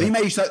 That's so He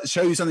may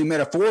show you something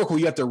metaphorical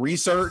you have to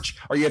research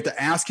or you have to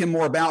ask him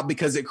more about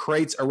because it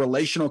creates a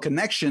relational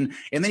connection.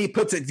 And then he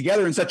puts it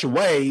together in such a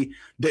way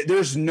that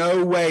there's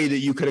no way that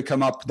you could have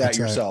come up with that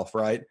yourself.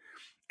 Right.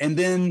 And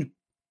then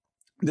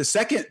the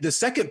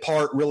second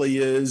part really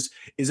is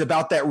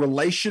about that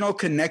relational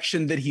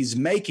connection that he's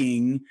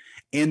making.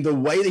 And the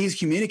way that he's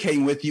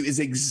communicating with you is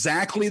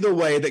exactly the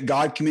way that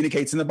God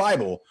communicates in the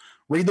Bible.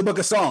 Read the book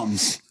of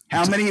Psalms.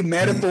 How many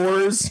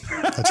metaphors,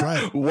 that's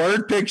right,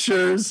 word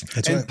pictures,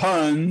 and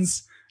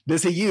puns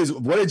does he use?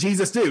 What did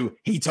Jesus do?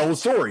 He told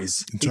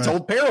stories. He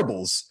told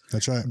parables.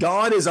 That's right.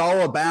 God is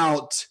all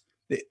about,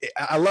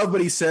 I love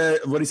what he says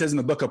in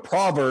the book of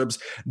Proverbs,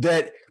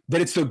 that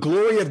it's the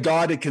glory of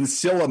God to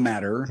conceal a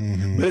matter,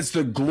 but it's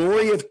the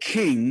glory of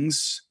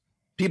kings,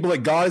 people that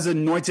God has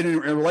anointed in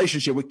a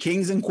relationship with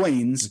kings and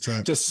queens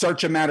to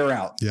search a matter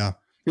out. Yeah.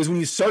 Because when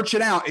you search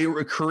it out, it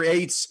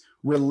creates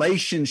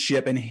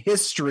relationship and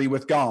history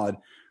with God.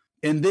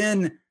 And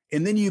then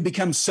you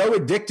become so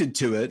addicted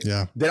to it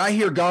that I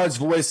hear God's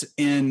voice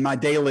in my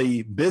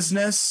daily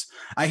business.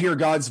 I hear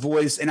God's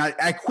voice, and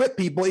I quit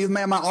people even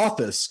at my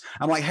office.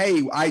 I'm like,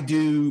 hey,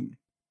 I'm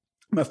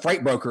a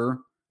freight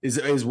broker. Is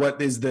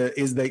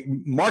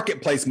the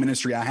marketplace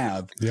ministry I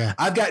have. Yeah.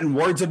 I've gotten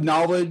words of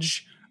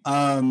knowledge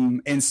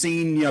and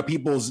seen,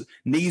 people's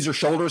knees or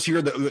shoulders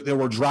here that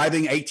were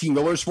driving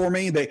 18-wheelers for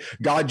me.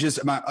 God just,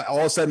 all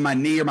of a sudden my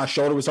knee or my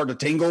shoulder would start to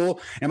tingle.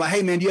 And I'm like,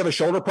 hey man, do you have a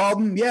shoulder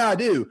problem? Yeah, I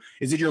do.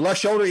 Is it your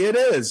left shoulder? It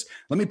is.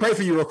 Let me pray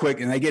for you real quick.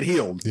 And they get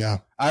healed. Yeah.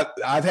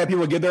 I've had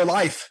people give their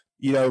life,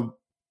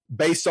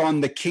 based on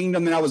the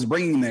kingdom that I was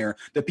bringing there.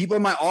 The people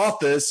in my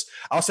office,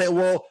 I'll say,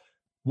 well,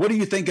 what do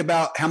you think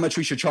about how much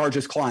we should charge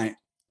this client?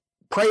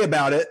 Pray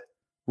about it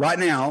right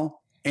now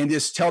and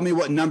just tell me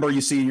what number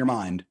you see in your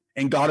mind.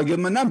 And God will give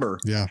them a number.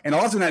 Yeah. And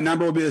often that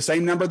number will be the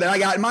same number that I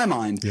got in my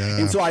mind. Yeah.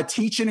 And so I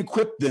teach and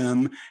equip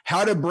them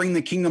how to bring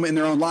the kingdom in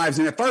their own lives.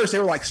 And at first they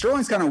were like,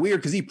 Sterling's kind of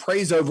weird because he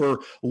prays over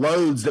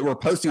loads that we're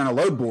posting on a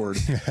load board.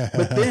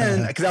 But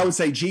then, because I would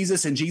say,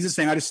 Jesus, in Jesus'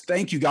 name, I just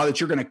thank you, God,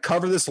 that you're going to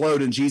cover this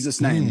load in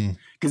Jesus' name.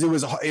 Because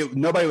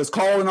nobody was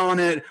calling on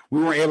it.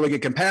 We weren't able to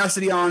get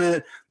capacity on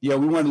it. We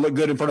wanted to look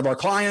good in front of our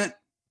client.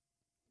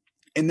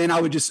 And then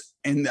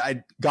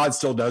God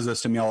still does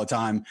this to me all the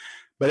time.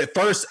 But at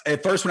first,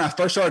 when I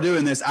first started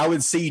doing this, I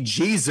would see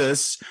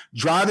Jesus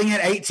driving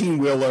an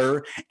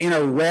 18-wheeler in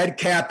a red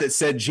cap that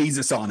said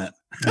Jesus on it.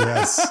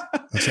 Yes.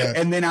 That's right.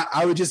 And then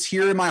I would just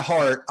hear in my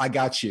heart, I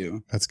got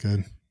you. That's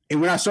good. And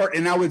when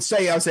I would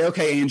say,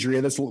 okay,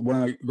 Andrea, that's one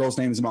of the girls'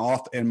 names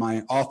in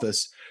my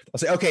office. I'll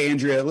say, okay,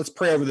 Andrea, let's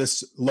pray over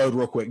this load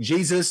real quick.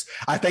 Jesus,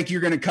 I think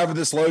you're going to cover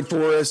this load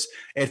for us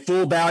at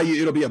full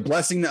value. It'll be a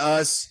blessing to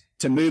us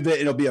to move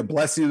it. It'll be a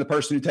blessing to the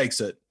person who takes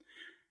it.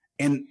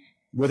 And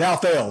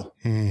without fail,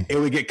 it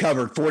would get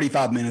covered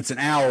 45 minutes, an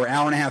hour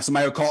and a half.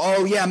 Somebody would call,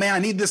 oh yeah, man, I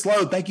need this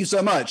load. Thank you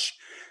so much.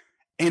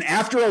 And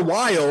after a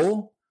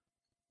while,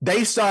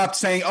 they stopped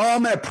saying, oh,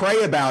 I'm going to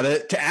pray about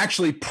it, to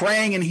actually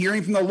praying and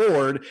hearing from the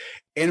Lord.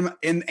 And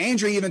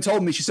Andrea even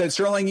told me, she said,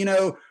 Sterling,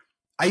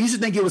 I used to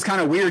think it was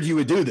kind of weird you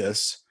would do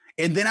this.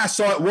 And then I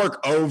saw it work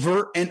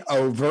over and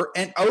over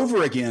and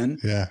over again.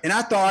 Yeah. And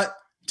I thought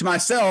to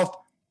myself,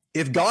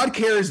 if God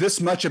cares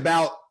this much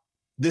about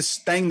this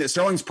thing that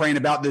Sterling's praying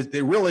about, that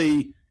it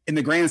really, in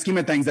the grand scheme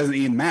of things, doesn't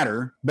even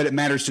matter, but it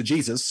matters to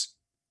Jesus,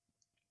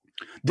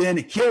 then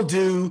he'll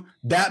do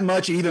that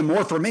much, even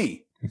more for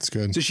me. It's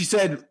good. So she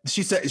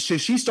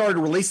started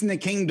releasing the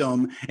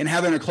kingdom and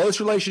having a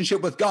close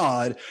relationship with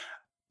God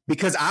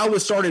because I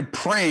started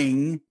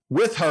praying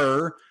with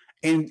her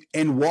and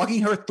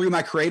walking her through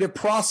my creative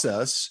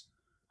process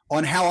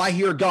on how I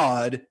hear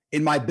God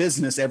in my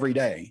business every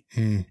day.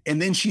 And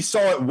then she saw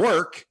it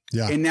work.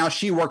 Yeah. And now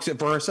she works it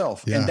for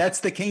herself. Yeah. And that's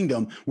the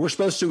kingdom. We're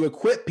supposed to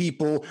equip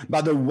people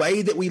by the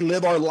way that we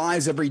live our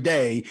lives every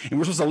day. And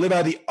we're supposed to live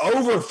out of the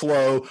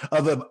overflow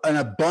of an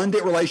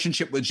abundant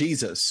relationship with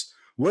Jesus.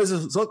 What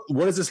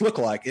does this look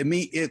like?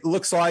 It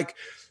looks like,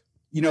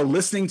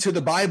 listening to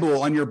the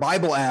Bible on your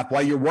Bible app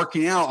while you're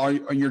working out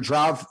on your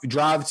drive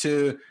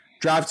to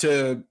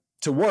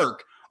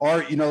work.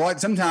 Or, like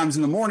sometimes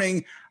in the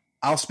morning,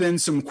 I'll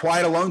spend some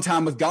quiet alone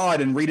time with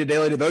God and read a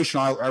daily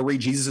devotional. I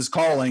read Jesus'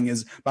 Calling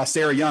is by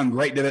Sarah Young,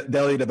 great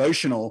daily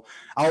devotional.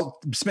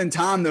 I'll spend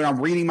time there. I'm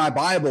reading my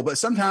Bible, but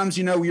sometimes,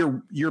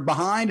 you're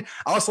behind.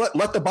 I'll just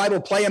let the Bible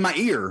play in my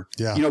ear,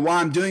 while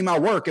I'm doing my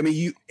work. I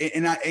mean,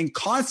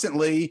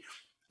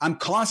 I'm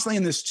constantly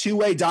in this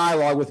two-way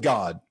dialogue with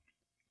God.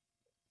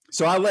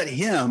 So I let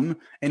him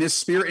and his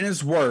spirit and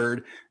his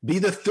word be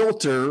the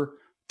filter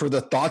for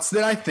the thoughts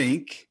that I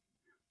think,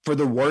 for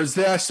the words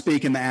that I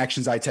speak and the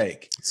actions I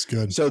take. It's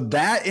good. So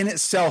that in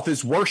itself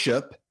is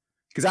worship,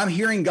 because I'm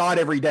hearing God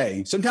every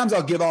day. Sometimes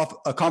I'll give off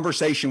a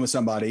conversation with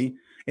somebody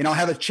and I'll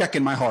have a check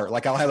in my heart.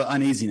 Like I'll have an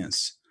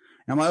uneasiness.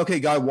 And I'm like,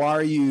 okay, God, why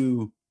are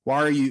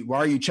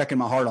you checking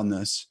my heart on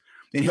this?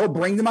 And he'll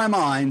bring to my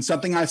mind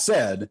something I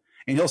said,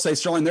 and he'll say,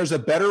 Sterling, there's a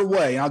better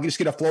way. And I'll just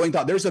get a flowing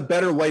thought. There's a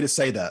better way to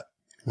say that.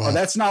 Wow. Or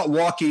that's not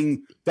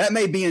walking. That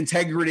may be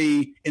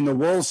integrity in the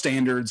world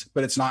standards,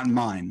 but it's not in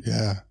mine.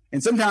 Yeah.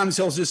 And sometimes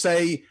he'll just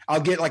say,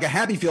 I'll get like a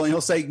happy feeling. He'll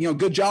say,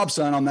 good job,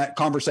 son, on that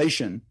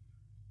conversation.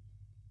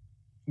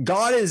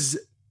 God is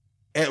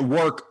at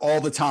work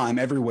all the time,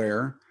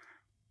 everywhere.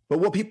 But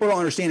what people don't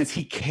understand is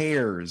he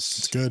cares.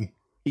 It's good.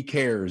 He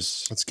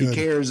cares. That's good. He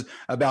cares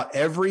about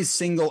every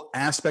single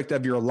aspect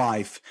of your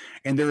life.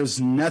 And there is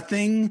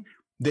nothing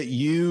that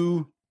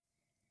you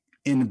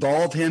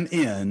involve him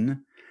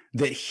in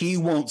that he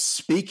won't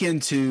speak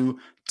into,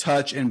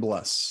 touch, and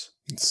bless.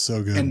 It's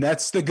so good. And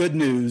that's the good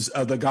news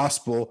of the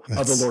gospel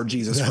of the Lord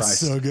Jesus Christ. That's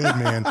so good,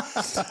 man.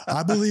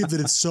 I believe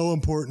that it's so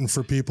important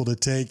for people to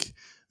take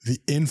the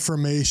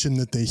information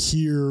that they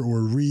hear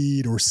or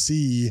read or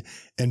see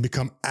and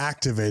become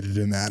activated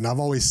in that. And I've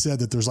always said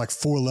that there's like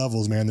 4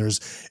 levels, man.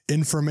 There's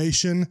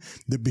information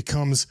that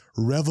becomes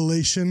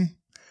revelation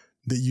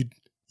that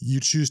you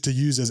choose to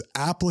use as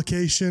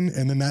application,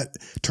 and then that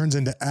turns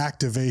into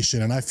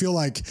activation. And I feel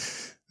like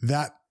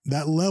that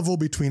level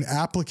between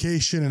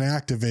application and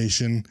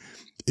activation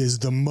is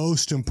the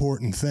most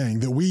important thing,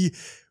 that we,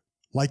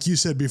 like you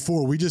said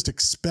before, we just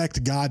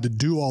expect God to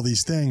do all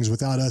these things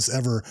without us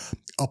ever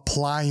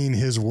applying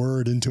his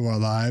word into our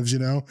lives,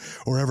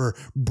 or ever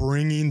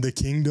bringing the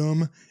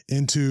kingdom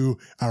into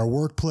our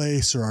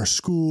workplace or our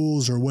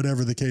schools or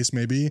whatever the case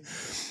may be.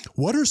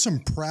 What are some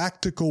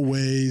practical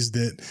ways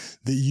that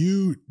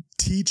you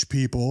teach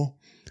people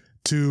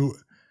to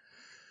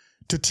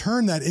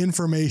turn that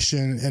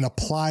information and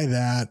apply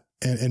that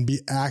and be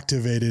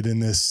activated in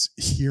this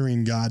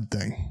hearing God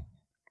thing?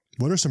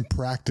 What are some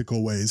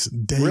practical ways,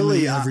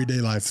 daily, everyday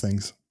life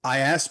things? I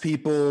ask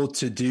people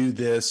to do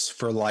this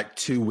for like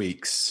 2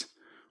 weeks,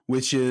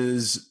 which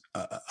is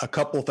a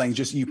couple things.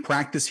 Just you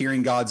practice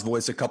hearing God's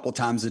voice a couple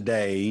times a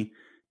day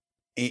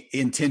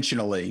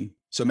intentionally.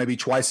 So maybe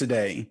twice a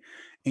day,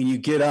 and you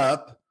get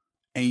up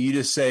and you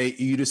just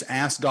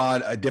ask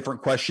God a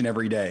different question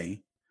every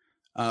day.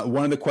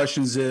 One of the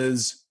questions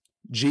is,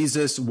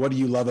 Jesus, what do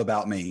you love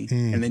about me?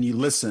 And then you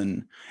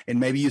listen, and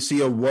maybe you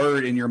see a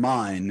word in your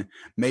mind.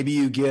 Maybe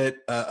you get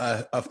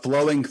a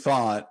flowing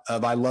thought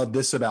of, I love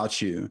this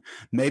about you.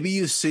 Maybe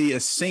you see a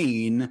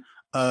scene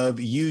of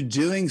you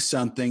doing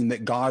something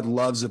that God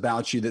loves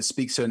about you that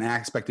speaks to an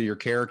aspect of your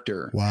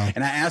character. Wow.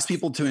 And I ask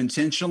people to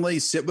intentionally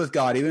sit with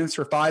God, even if it's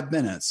for 5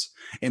 minutes,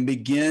 and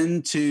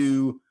begin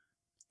to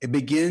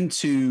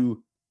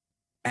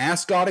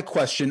ask God a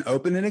question,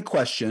 open-ended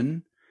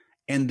question,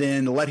 and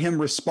then let him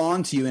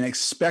respond to you and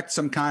expect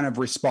some kind of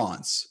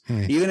response.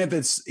 Even if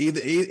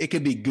it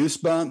could be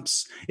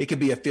goosebumps, it could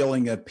be a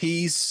feeling of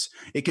peace,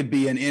 it could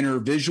be an inner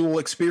visual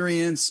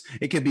experience,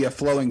 it could be a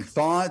flowing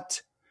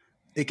thought,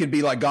 it could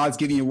be like God's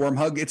giving you a warm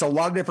hug. It's a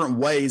lot of different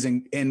ways.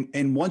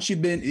 And once you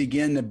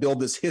begin to build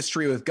this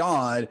history with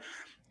God,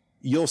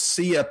 you'll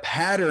see a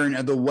pattern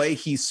of the way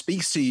he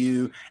speaks to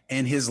you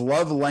and his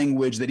love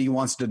language that he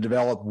wants to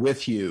develop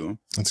with you.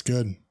 That's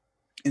good.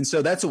 And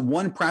so that's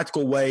one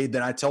practical way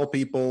that I tell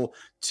people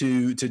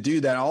to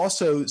do that. I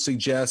also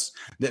suggest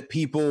that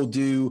people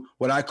do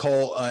what I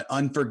call an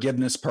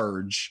unforgiveness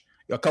purge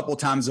a couple of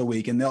times a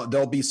week, and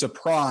they'll be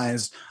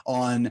surprised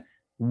on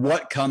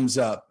what comes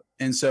up.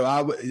 And so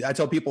I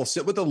tell people,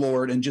 sit with the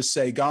Lord and just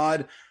say,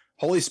 God,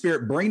 Holy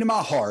Spirit, bring to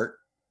my heart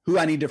who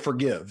I need to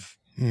forgive.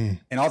 And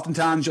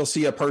oftentimes you'll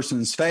see a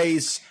person's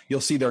face,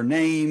 you'll see their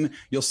name,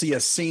 you'll see a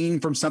scene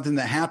from something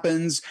that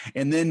happens,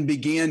 and then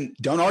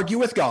don't argue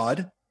with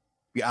God.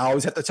 I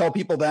always have to tell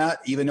people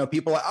that, even though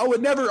people are, I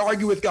would never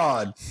argue with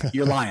God.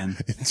 You're lying.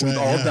 We've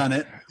all done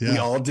it. Yeah. We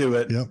all do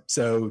it. Yep.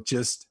 So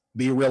just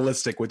be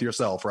realistic with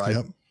yourself, right?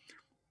 Yep.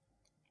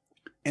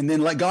 And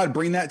then let God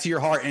bring that to your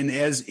heart. And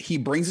as he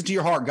brings it to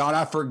your heart, God,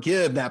 I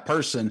forgive that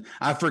person.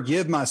 I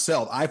forgive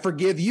myself. I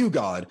forgive you,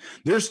 God.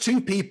 There's two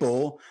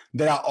people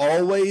that I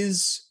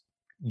always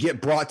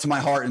get brought to my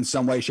heart in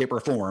some way, shape, or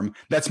form.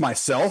 That's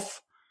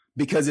myself,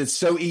 because it's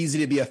so easy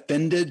to be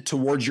offended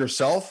towards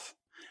yourself,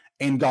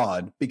 and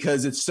God,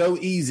 because it's so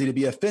easy to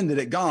be offended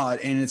at God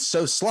and it's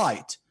so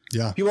slight.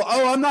 Yeah. People,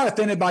 I'm not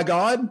offended by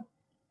God.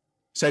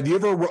 So have you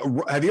ever been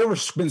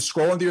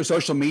scrolling through your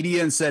social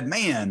media and said,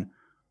 man,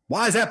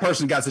 why has that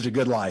person got such a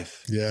good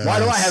life? Yeah. Why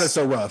do I have it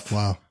so rough?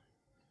 Wow.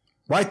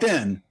 Right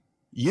then,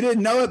 you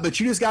didn't know it,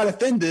 but you just got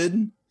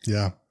offended.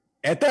 Yeah.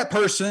 At that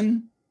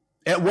person,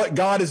 at what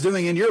God is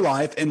doing in your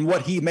life and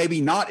what he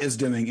maybe not is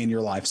doing in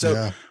your life.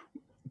 So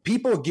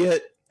people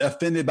get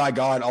offended by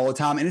God all the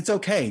time, and it's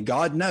okay.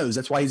 God knows.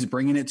 That's why he's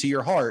bringing it to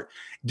your heart.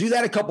 Do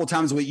that a couple of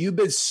times a week. You've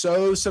been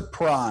so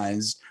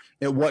surprised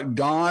at what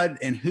God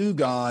and who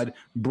God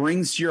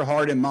brings to your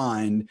heart and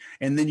mind.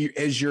 And then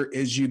as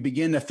you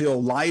begin to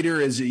feel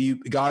lighter,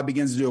 God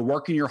begins to do a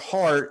work in your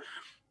heart,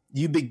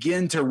 you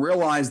begin to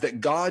realize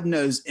that God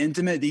knows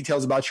intimate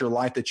details about your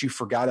life that you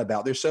forgot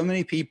about. There's so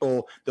many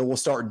people that will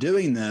start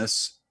doing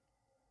this.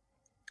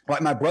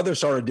 Like my brother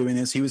started doing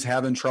this. He was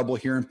having trouble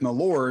hearing from the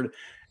Lord,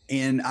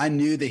 and I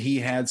knew that he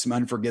had some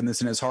unforgiveness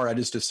in his heart. I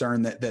just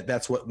discerned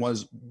that's what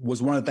was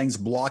one of the things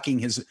blocking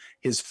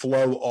his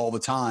flow all the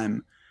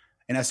time.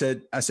 And I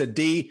said,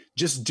 D,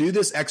 just do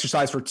this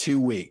exercise for 2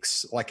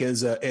 weeks, like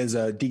as a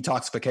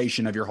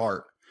detoxification of your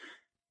heart.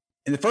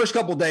 In the first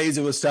couple of days,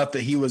 it was stuff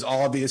that he was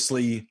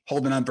obviously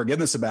holding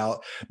unforgiveness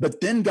about. But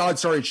then God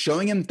started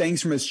showing him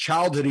things from his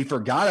childhood he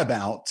forgot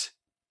about,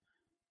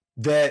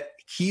 that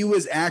he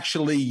was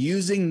actually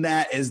using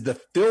that as the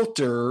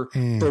filter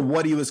for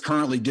what he was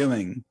currently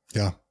doing.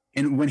 Yeah.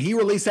 And when he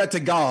released that to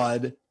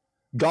God,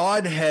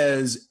 God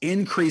has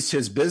increased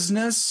his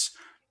business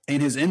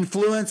and his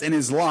influence in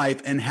his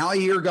life and how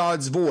he hear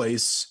God's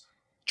voice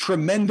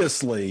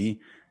tremendously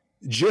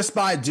just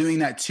by doing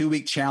that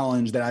 2-week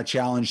challenge that I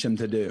challenged him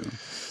to do.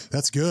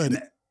 That's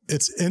good.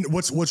 And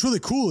what's really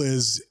cool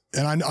is,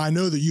 and I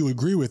know that you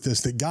agree with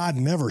this, that God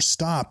never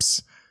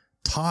stops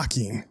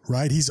talking,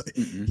 right?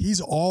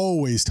 He's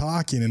always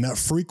talking, and that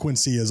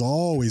frequency is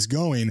always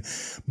going,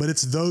 but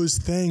it's those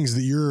things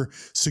that you're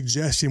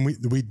suggesting we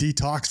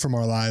detox from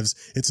our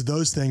lives. It's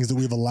those things that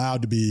we've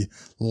allowed to be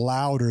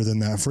louder than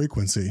that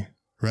frequency,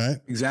 right?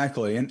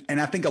 Exactly.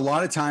 And I think a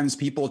lot of times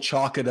people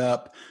chalk it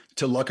up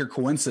to luck or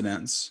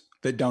coincidence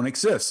that don't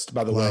exist,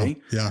 by the way.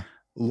 Yeah.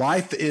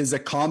 Life is a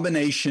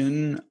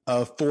combination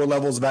of 4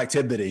 levels of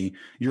activity.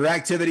 Your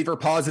activity for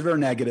positive or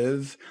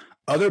negative,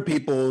 other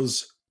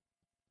people's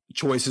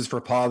choices for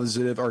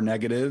positive or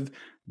negative,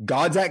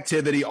 God's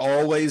activity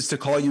always to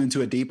call you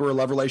into a deeper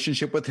love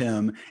relationship with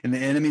him, and the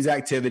enemy's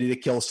activity to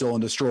kill, steal,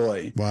 and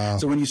destroy. Wow.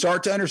 So when you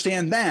start to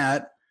understand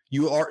that,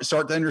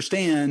 start to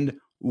understand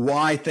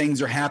why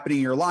things are happening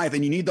in your life,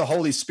 and you need the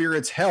Holy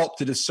Spirit's help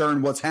to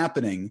discern what's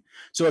happening.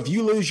 So if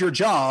you lose your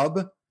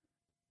job,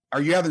 or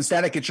you're having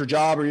static at your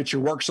job or at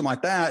your work, something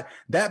like that,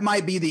 that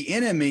might be the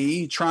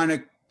enemy trying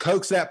to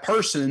coax that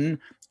person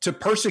to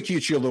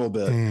persecute you a little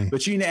bit.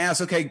 But you need to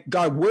ask, okay,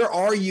 God, where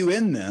are you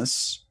in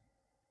this?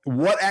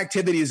 What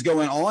activity is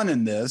going on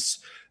in this?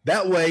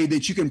 That way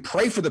that you can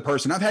pray for the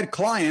person. I've had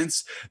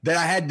clients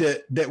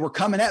that were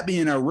coming at me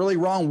in a really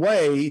wrong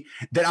way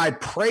that I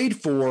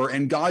prayed for,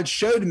 and God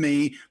showed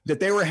me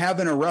that they were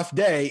having a rough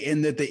day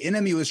and that the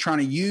enemy was trying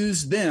to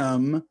use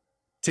them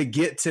to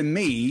get to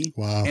me.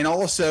 Wow. And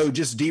also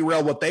just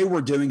derail what they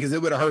were doing, because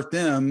it would have hurt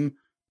them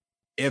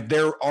if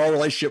our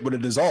relationship would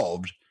have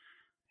dissolved.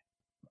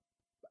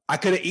 I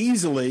could have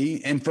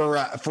easily, and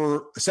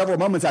for several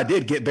moments I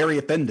did get very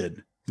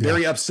offended,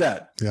 very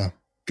upset. Yeah.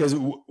 because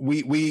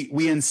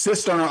we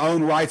insist on our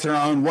own rights in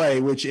our own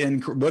way, which in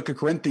Book of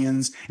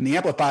Corinthians in the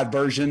Amplified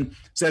Version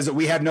says that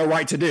we have no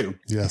right to do.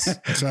 Yes,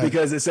 that's right.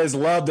 Because it says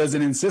love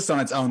doesn't insist on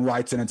its own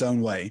rights in its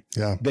own way.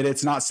 Yeah. That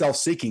it's not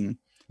self-seeking.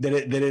 That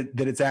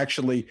it's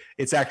actually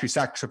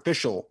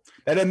sacrificial.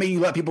 That doesn't mean you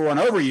let people run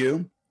over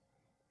you,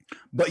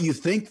 but you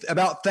think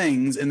about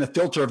things in the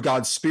filter of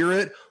God's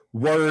Spirit,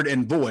 Word,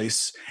 and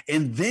voice,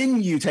 and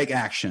then you take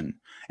action.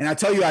 And I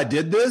tell you, I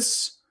did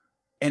this,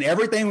 and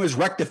everything was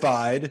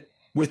rectified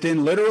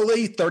within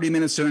literally 30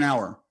 minutes to an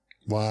hour.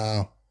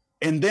 Wow.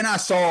 And then I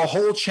saw a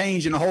whole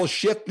change and a whole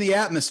shift in the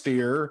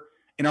atmosphere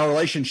in our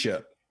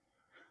relationship.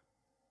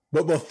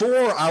 But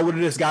before, I would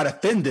have just got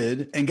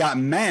offended and got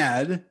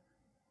mad,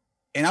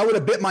 and I would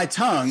have bit my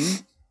tongue,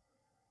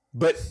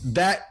 but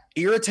that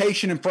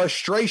irritation and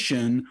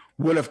frustration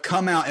would have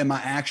come out in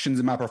my actions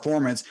and my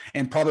performance,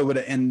 and probably would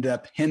have ended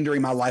up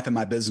hindering my life and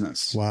my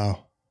business.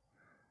 Wow.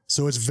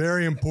 So it's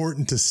very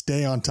important to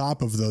stay on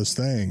top of those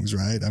things,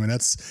 right? I mean,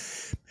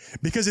 that's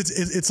because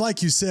it's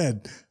like you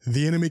said,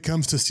 the enemy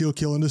comes to steal,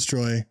 kill, and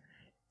destroy.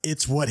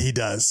 It's what he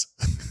does.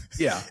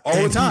 Yeah,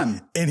 all the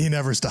time, and he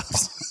never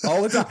stops.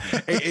 All the time.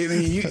 I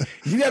mean,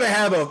 you got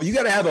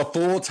to have a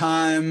full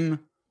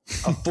time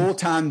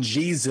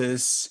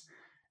Jesus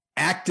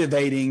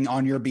activating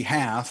on your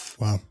behalf.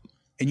 Wow.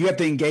 And you have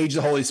to engage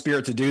the Holy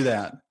Spirit to do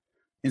that.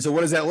 And so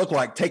what does that look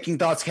like? Taking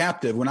thoughts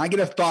captive. When I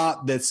get a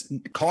thought that's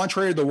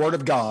contrary to the Word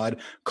of God,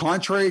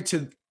 contrary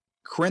to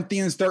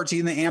Corinthians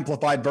 13, the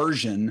Amplified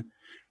Version,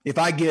 if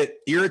I get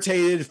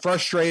irritated,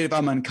 frustrated, if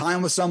I'm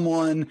unkind with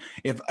someone,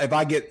 if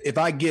I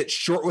get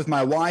short with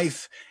my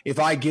wife, if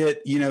I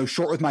get,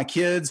 short with my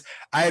kids,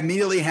 I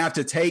immediately have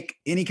to take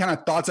any kind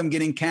of thoughts I'm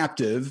getting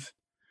captive.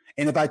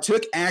 And if I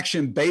took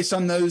action based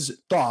on those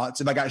thoughts,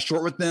 if I got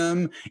short with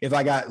them, if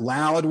I got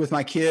loud with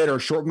my kid or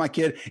short with my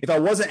kid, if I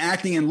wasn't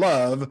acting in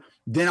love,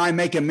 then I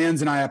make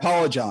amends and I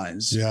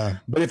apologize. Yeah.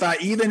 But if I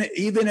even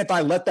if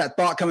I let that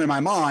thought come in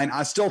my mind,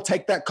 I still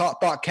take that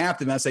thought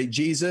captive and I say,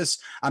 Jesus,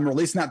 I'm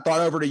releasing that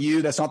thought over to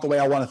you. That's not the way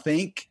I want to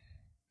think.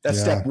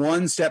 That's step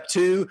one. Step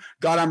two,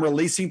 God, I'm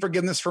releasing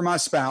forgiveness for my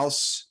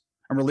spouse.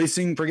 I'm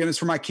releasing forgiveness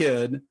for my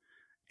kid.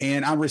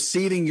 And I'm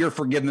receiving your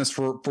forgiveness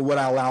for what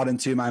I allowed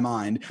into my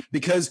mind,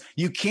 because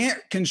you can't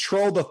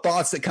control the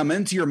thoughts that come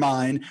into your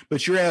mind,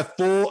 but you have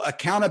full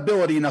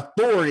accountability and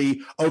authority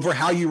over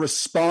how you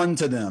respond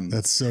to them.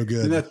 That's so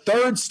good. And the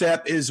third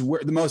step is one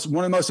of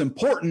the most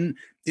important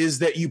is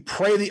that you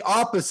pray the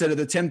opposite of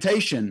the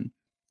temptation.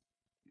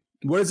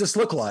 What does this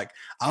look like?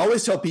 I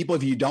always tell people,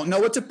 if you don't know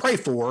what to pray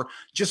for,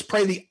 just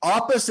pray the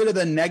opposite of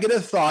the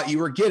negative thought you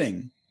were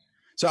getting.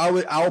 So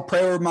I'll pray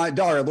over my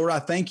daughter. Lord, I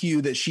thank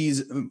you that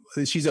she's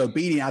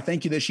obedient. I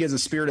thank you that she has a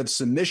spirit of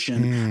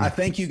submission. I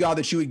thank you, God,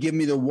 that you would give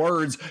me the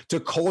words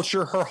to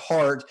culture her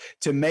heart,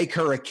 to make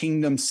her a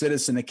kingdom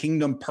citizen, a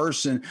kingdom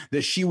person,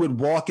 that she would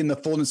walk in the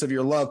fullness of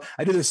your love.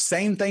 I do the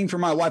same thing for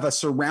my wife. I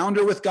surround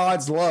her with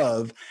God's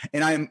love,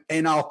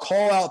 and I'll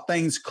call out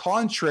things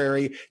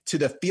contrary to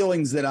the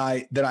feelings that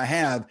I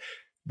have.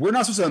 We're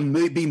not supposed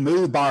to be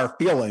moved by our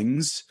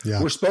feelings.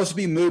 Yeah. We're supposed to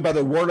be moved by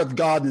the Word of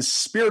God and the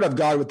Spirit of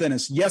God within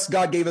us. Yes,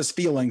 God gave us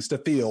feelings to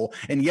feel.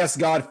 And yes,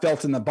 God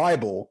felt in the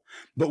Bible.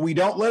 But we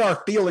don't let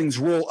our feelings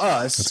rule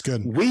us. That's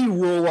good. We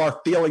rule our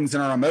feelings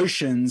and our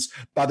emotions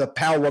by the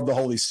power of the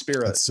Holy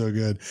Spirit. That's so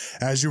good.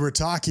 As you were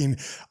talking,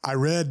 I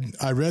read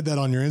that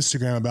on your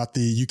Instagram about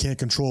you can't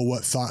control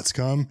what thoughts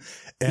come.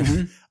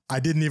 And I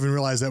didn't even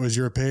realize that was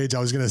your page. I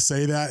was going to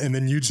say that, and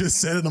then you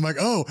just said it. And I'm like,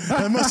 oh,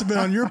 that must have been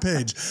on your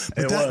page.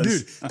 But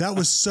that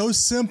was so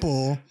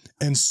simple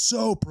and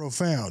so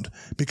profound,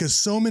 because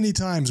so many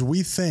times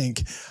we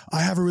think,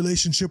 I have a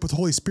relationship with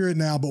Holy Spirit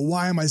now, but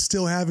why am I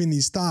still having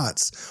these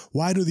thoughts?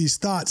 Why do these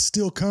thoughts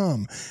still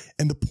come?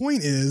 And the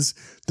point is,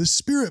 the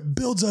Spirit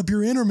builds up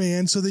your inner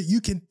man so that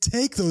you can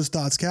take those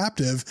thoughts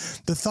captive.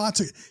 The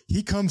thoughts,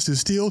 he comes to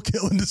steal,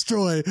 kill, and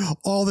destroy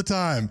all the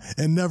time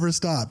and never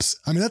stops.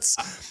 I mean,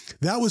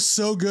 that was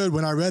so good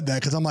when I read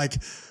that, because I'm like,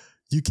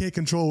 you can't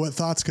control what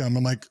thoughts come.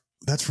 I'm like,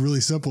 that's really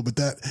simple. But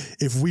that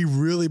if we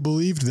really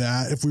believed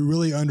that, if we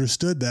really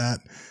understood that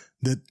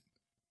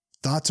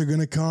thoughts are going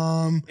to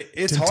come,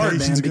 it's hard,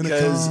 man,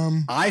 because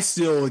I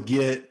still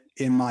get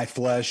in my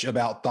flesh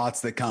about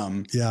thoughts that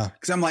come. Yeah.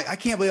 Because I'm like, I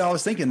can't believe I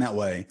was thinking that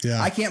way. Yeah.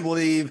 I can't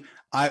believe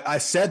I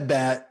said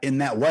that in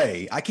that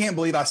way. I can't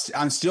believe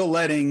I'm still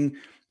letting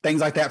things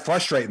like that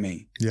frustrate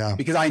me. Yeah.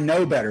 Because I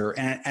know better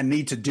and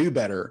need to do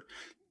better.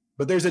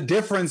 But there's a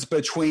difference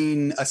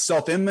between a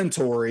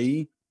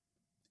self-inventory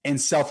and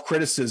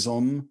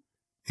self-criticism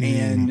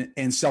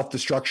and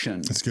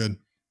self-destruction. That's good.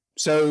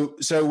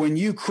 So when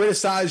you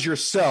criticize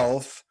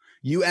yourself,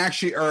 you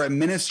actually are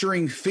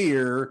administering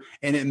fear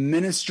and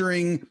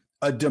administering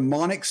a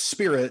demonic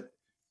spirit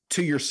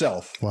to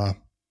yourself. Wow.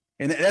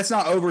 And that's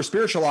not over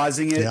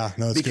spiritualizing it. Yeah,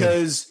 no,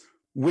 because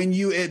when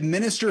you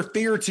administer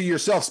fear to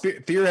yourself,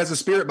 fear has a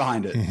spirit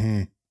behind it.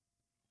 Mm-hmm.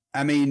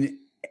 I mean,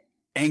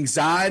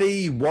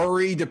 anxiety,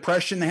 worry,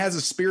 depression has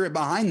a spirit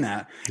behind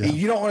that. Yeah. And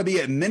you don't want to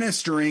be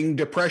administering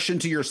depression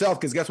to yourself,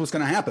 because guess what's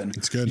going to happen?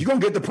 It's good. You're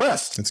going to get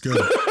depressed. That's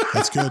good.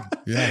 That's good.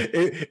 Yeah.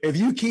 If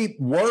you keep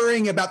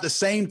worrying about the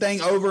same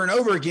thing over and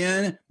over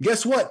again,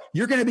 guess what?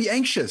 You're going to be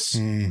anxious.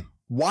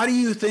 Why do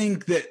you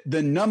think that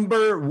the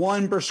number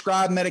one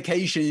prescribed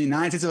medication in the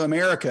United States of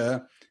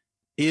America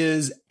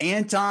is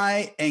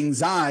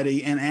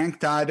anti-anxiety and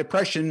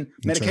anti-depression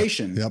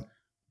medication? Right. Yep.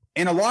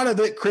 And a lot of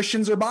it,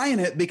 Christians are buying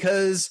it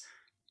because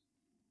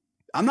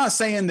I'm not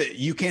saying that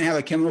you can't have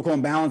a chemical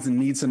imbalance and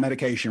need some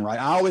medication, right?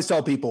 I always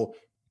tell people,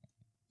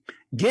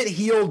 get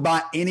healed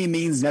by any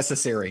means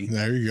necessary.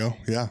 There you go.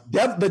 Yeah.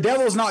 The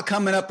devil's not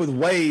coming up with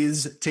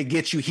ways to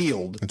get you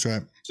healed. That's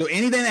right. So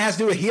anything that has to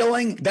do with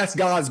healing, that's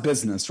God's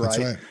business, right?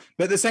 That's right.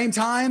 But at the same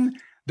time,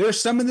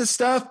 there's some of this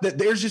stuff that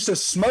there's just a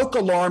smoke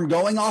alarm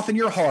going off in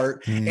your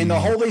heart, and the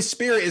Holy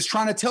Spirit is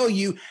trying to tell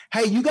you,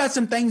 hey, you got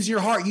some things in your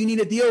heart you need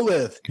to deal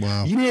with.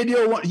 Wow. You need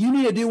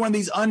to do one of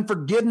these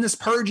unforgiveness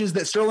purges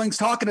that Sterling's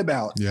talking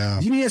about. Yeah.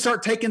 You need to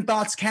start taking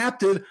thoughts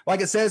captive, like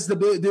it says to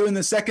do in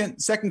the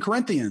second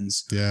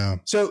Corinthians. Yeah.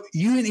 So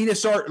you need to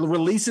start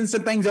releasing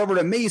some things over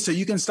to me so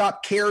you can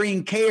stop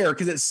carrying care,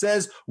 because it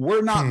says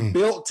we're not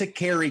built to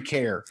carry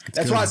care.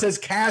 That's why it says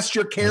cast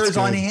your cares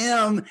on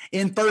him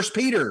in 1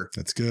 Peter.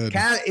 That's good.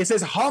 It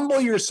says humble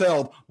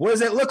yourself. What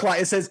does that look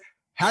like? It says,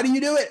 how do you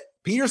do it?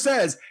 Peter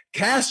says,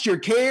 cast your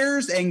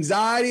cares,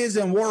 anxieties,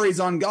 and worries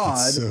on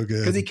God,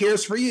 because he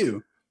cares for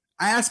you.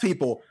 I ask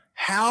people,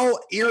 how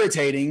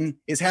irritating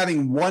is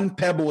having one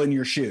pebble in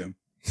your shoe?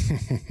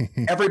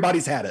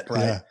 Everybody's had it,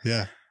 right? Yeah.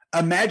 Yeah.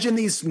 Imagine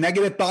these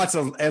negative thoughts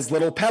as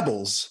little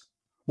pebbles.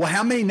 Well,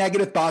 how many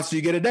negative thoughts do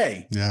you get a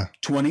day? Yeah.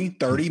 20,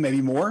 30,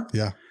 maybe more.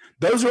 Yeah.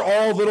 Those are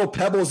all little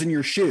pebbles in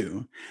your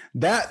shoe.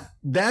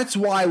 That's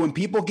why when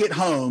people get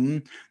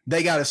home,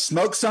 they got to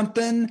smoke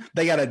something,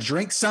 they got to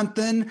drink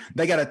something,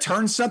 they got to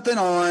turn something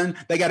on,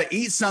 they got to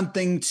eat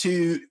something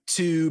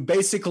to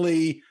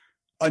basically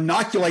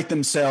inoculate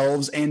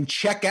themselves and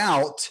check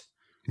out.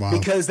 Wow.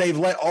 Because they've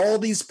let all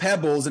these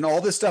pebbles and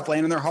all this stuff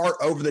land in their heart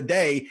over the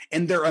day,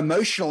 and they're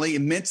emotionally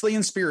and mentally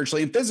and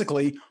spiritually and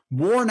physically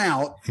worn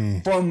out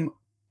from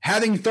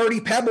having 30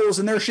 pebbles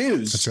in their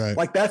shoes. That's right.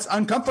 Like, that's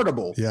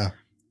uncomfortable. Yeah.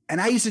 And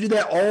I used to do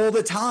that all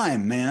the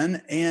time,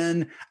 man.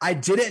 And I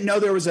didn't know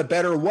there was a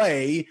better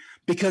way,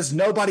 because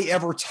nobody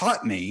ever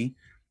taught me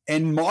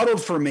and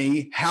modeled for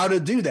me how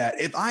to do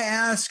that. If I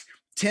ask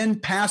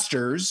 10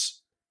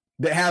 pastors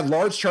that have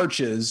large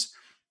churches,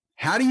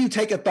 how do you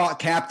take a thought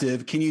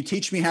captive? Can you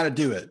teach me how to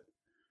do it?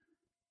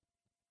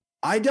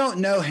 I don't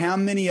know how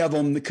many of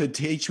them could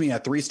teach me a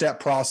 3-step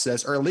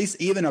process, or at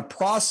least even a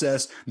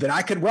process that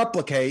I could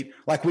replicate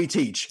like we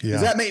teach. Yeah.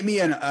 Does that make me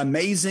an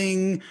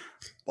amazing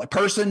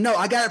person? No,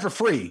 I got it for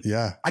free.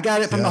 Yeah. I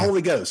got it from the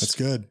Holy Ghost. That's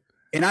good.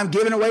 And I'm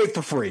giving away it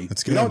for free.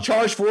 That's good. We don't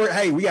charge for it.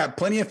 Hey, we got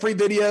plenty of free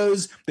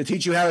videos that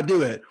teach you how to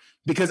do it,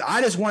 because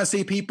I just want to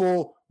see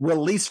people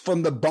released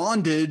from the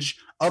bondage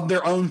of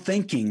their own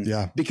thinking.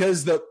 Yeah.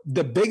 Because the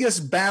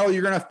biggest battle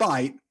you're going to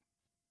fight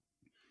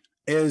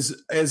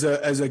is, as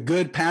a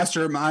good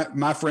pastor,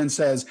 my friend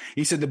says,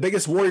 he said, the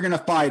biggest war you're going to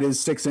fight is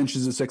 6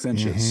 inches of 6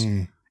 inches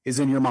is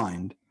in your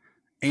mind.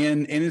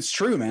 And it's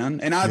true,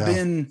 man. And I've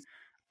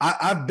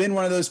been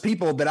one of those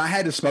people that I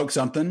had to smoke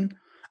something.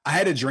 I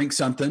had to drink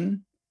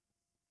something.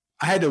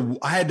 I had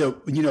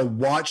to,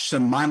 watch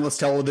some mindless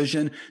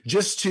television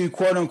just to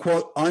quote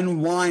unquote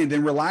unwind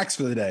and relax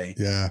for the day.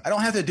 Yeah. I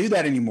don't have to do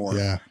that anymore.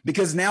 Yeah.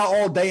 Because now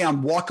all day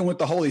I'm walking with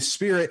the Holy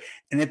Spirit.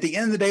 And at the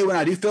end of the day, when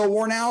I do feel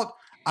worn out,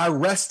 I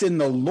rest in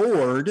the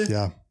Lord.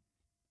 Yeah.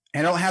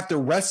 And I don't have to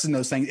rest in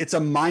those things. It's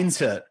a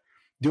mindset.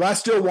 Do I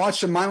still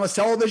watch some mindless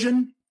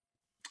television?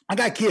 I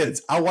got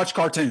kids. I watch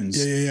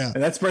cartoons. Yeah.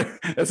 And that's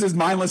as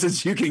mindless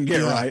as you can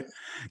get, right?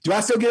 Do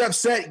I still get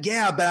upset?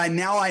 Yeah, but I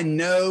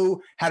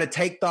know how to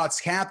take thoughts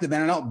captive,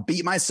 and I don't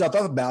beat myself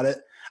up about it.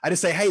 I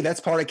just say, hey,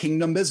 that's part of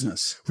kingdom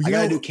business. I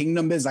got to do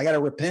kingdom business. I got to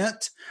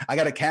repent. I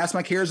got to cast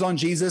my cares on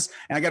Jesus,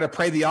 and I got to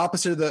pray the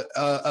opposite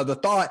of the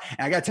thought.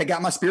 And I got to take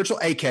out my spiritual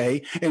AK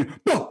and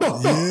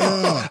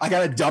I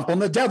got to dump on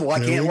the devil. I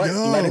can't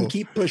let him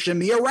keep pushing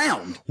me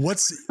around.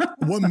 What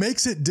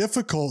makes it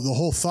difficult, the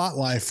whole thought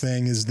life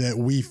thing, is that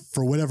we,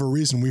 for whatever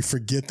reason, we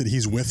forget that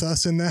he's with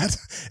us in that.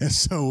 And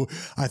so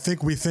I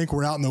think we think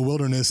we're out in the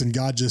wilderness and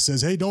God just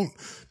says, hey, don't,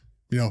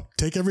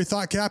 take every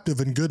thought captive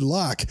and good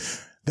luck.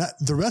 That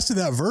the rest of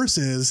that verse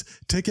is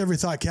take every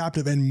thought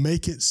captive and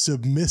make it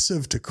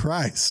submissive to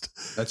Christ.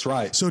 That's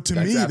right. So to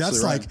me,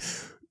 that's right.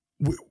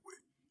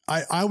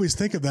 I always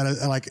think of that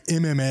as like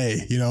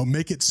MMA,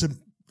 make it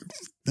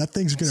that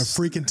thing's going to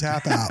freaking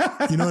tap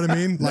out. You know what I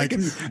mean? Like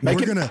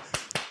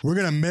we're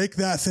going to make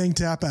that thing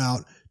tap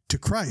out to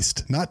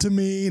Christ, not to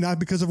me, not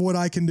because of what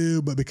I can do,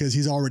 but because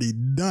he's already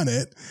done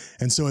it.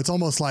 And so it's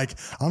almost like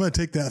I'm going to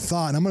take that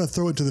thought and I'm going to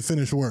throw it to the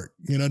finished work.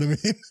 You know what I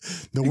mean?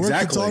 The work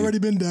that's already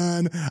been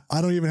done.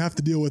 I don't even have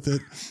to deal with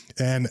it.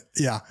 And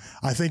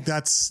I think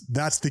that's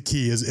the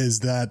key is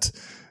that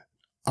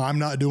I'm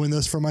not doing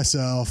this for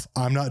myself.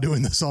 I'm not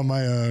doing this on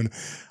my own.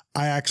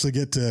 I actually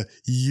get to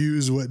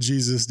use what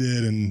Jesus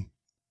did and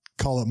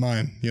call it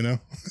mine, you know?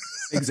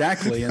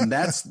 Exactly. And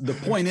that's the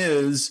point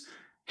is,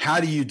 how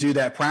do you do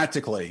that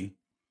practically?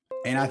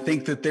 And I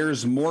think that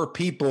there's more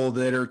people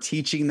that are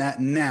teaching that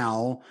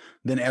now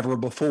than ever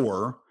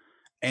before.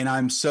 And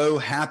I'm so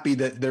happy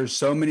that there's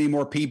so many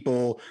more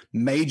people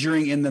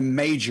majoring in the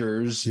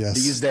majors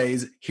these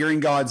days,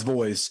 hearing God's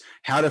voice,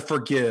 how to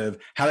forgive,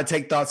 how to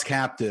take thoughts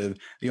captive,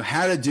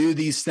 how to do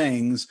these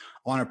things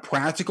on a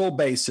practical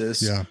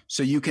basis.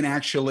 So you can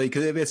actually,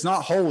 because if it's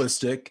not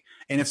holistic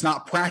and it's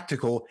not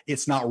practical,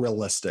 it's not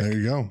realistic. There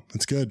you go.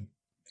 That's good.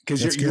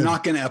 Because you're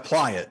not going to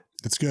apply it.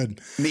 That's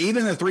good. I mean,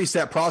 even the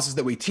 3-step process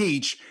that we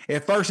teach,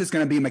 at first it's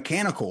going to be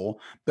mechanical,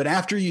 but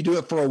after you do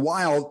it for a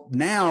while,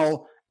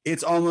 now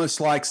it's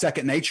almost like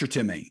second nature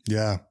to me.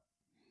 Yeah.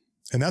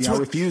 And that's I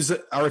refuse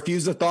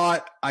the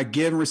thought, I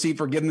give and receive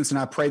forgiveness, and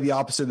I pray the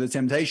opposite of the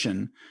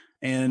temptation.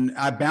 And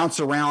I bounce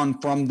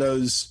around from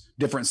those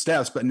different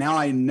steps, but now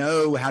I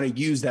know how to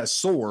use that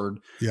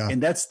sword. Yeah.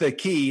 And that's the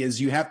key, is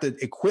you have to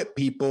equip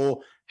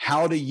people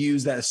how to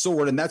use that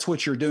sword. And that's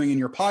what you're doing in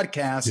your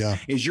podcast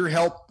is you're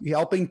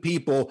helping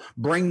people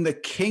bring the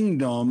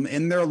kingdom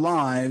in their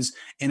lives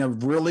in a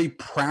really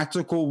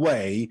practical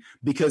way,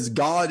 because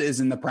God is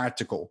in the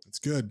practical. That's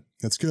good.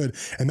 That's good.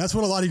 And that's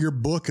what a lot of your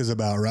book is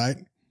about, right?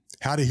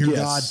 How to hear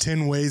God,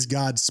 10 ways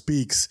God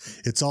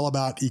speaks. It's all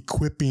about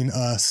equipping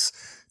us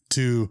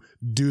to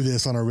do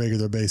this on a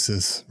regular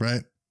basis,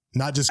 right?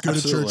 Not just go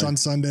to church on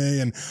Sunday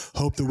and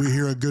hope that we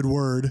hear a good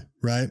word,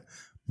 right?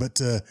 But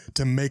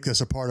to make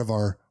this a part of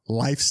our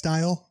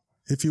lifestyle,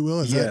 if you will.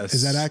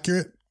 Is that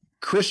accurate?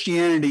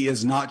 Christianity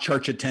is not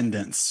church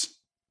attendance.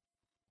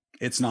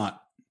 It's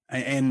not.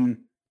 And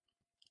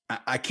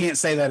I can't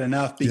say that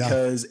enough,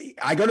 because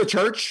I go to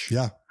church.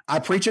 Yeah. I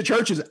preach at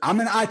churches. I'm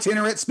an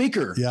itinerant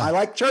speaker. Yeah. I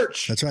like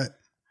church. That's right.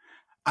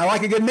 I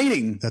like a good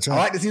meeting. That's right. I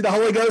like to see the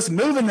Holy Ghost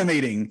move in the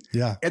meeting.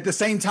 Yeah. At the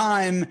same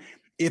time,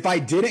 if I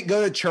didn't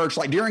go to church,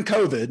 like during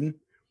COVID,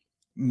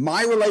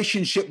 my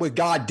relationship with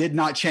God did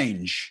not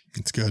change.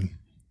 It's good.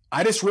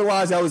 I just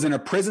realized I was in a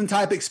prison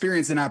type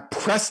experience, and I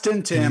pressed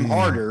into him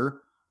harder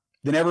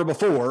than ever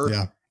before.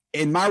 Yeah.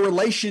 In my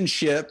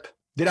relationship,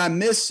 did I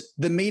miss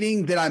the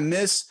meeting? Did I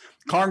miss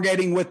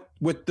congregating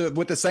with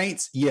the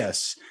saints?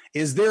 Yes.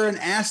 Is there an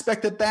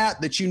aspect of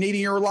that you need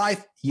in your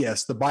life?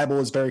 Yes. The Bible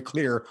is very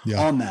clear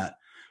on that.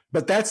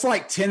 But that's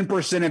like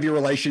 10% of your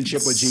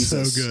relationship with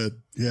Jesus. So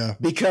good. Yeah.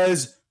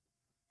 Because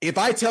if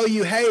I tell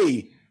you,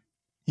 hey,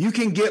 you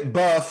can get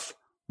buff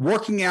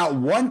working out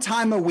one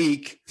time a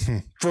week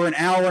for an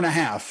hour and a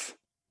half,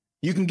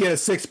 you can get a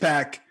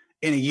 6-pack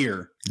in a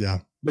year. Yeah.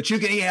 But you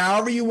can eat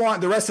however you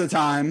want the rest of the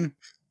time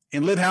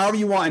and live however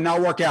you want and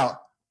not work out.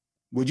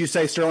 Would you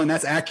say, Sterling,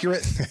 that's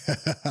accurate?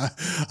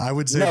 I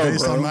would say,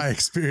 based on my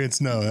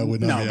experience, no, that would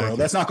not be accurate. Bro,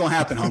 that's not going to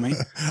happen, homie.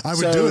 I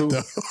would do it,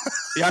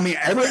 though. I mean,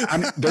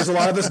 there's a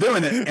lot of us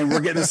doing it, and we're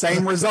getting the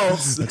same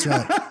results. That's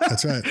right.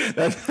 That's right.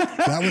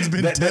 That one's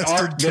been tested,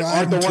 that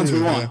aren't the ones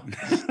we want.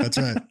 Yeah. That's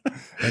right.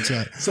 That's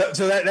right.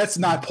 So that's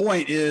my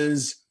point,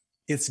 is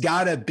it's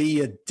got to be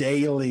a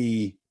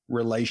daily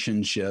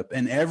relationship.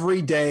 And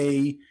every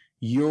day,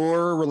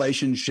 your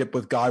relationship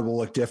with God will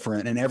look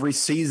different. And every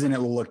season,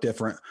 it will look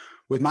different.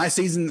 With my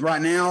season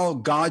right now,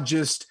 God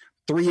just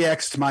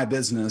 3x'd my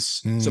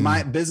business. So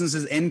my business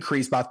has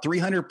increased by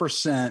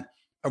 300%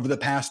 over the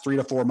past 3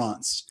 to 4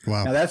 months.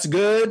 Wow. Now that's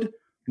good.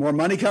 More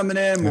money coming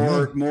in,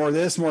 more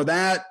this, more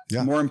that,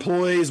 more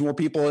employees, more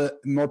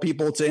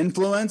people to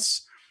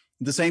influence.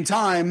 At the same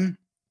time,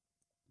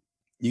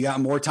 you got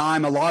more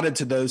time allotted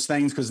to those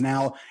things, because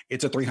now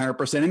it's a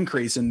 300%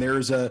 increase, and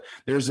there's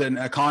an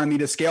economy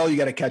to scale you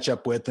got to catch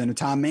up with, and a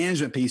time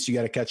management piece you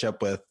got to catch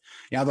up with.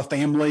 You have a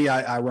family.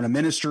 I run a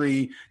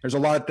ministry. There's a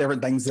lot of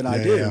different things that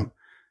I do. Yeah.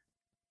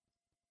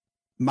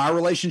 My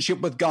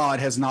relationship with God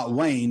has not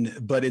waned,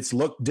 but it's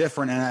looked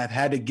different, and I've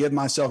had to give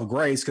myself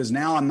grace, because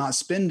now I'm not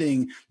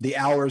spending the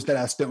hours that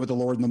I spent with the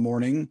Lord in the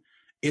morning.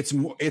 It's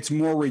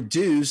more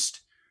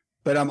reduced.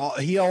 But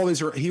he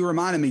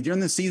reminded me during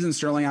the season,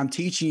 Sterling, I'm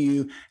teaching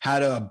you how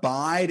to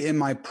abide in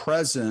my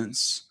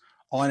presence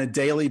on a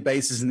daily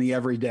basis in the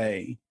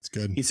everyday. It's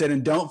good. He said,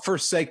 and don't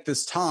forsake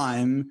this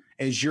time,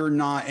 as you're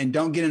not, and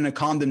don't get into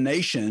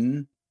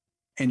condemnation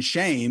and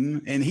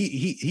shame. And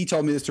he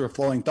told me this through a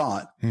flowing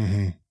thought.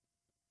 Mm-hmm.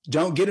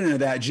 Don't get into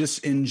that.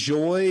 Just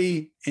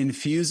enjoy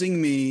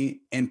infusing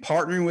me and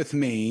partnering with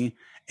me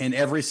in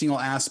every single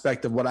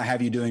aspect of what I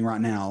have you doing right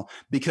now,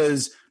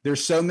 because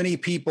there's so many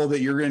people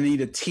that you're going to need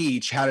to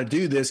teach how to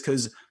do this,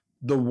 because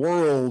the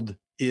world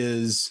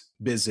is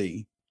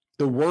busy.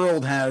 The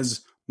world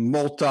has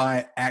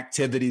multi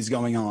activities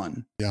going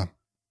on. Yeah.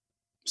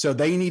 So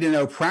they need to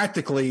know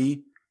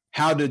practically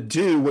how to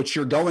do what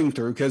you're going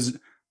through. Because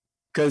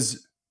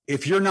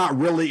if you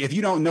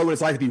don't know what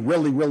it's like to be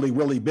really, really,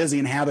 really busy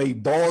and have a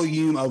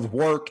volume of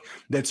work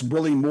that's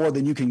really more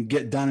than you can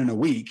get done in a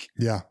week.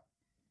 Yeah.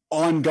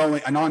 In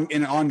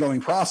an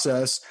ongoing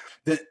process,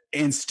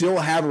 and still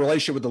have a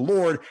relationship with the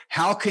Lord,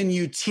 how can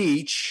you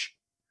teach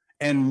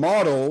and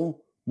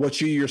model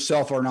what you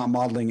yourself are not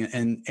modeling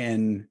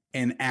and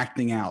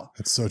acting out?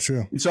 That's so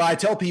true. And so I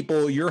tell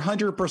people, you're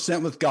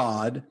 100% with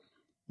God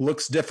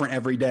looks different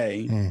every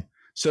day.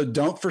 So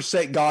don't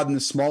forsake God in the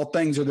small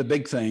things or the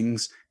big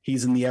things.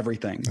 He's in the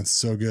everything. That's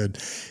so good.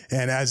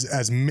 And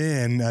as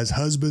men, as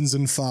husbands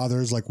and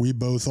fathers, like we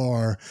both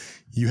are,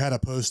 you had a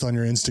post on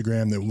your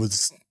Instagram that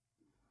was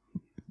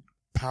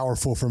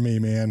powerful for me,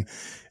 man.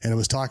 And it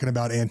was talking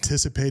about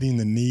anticipating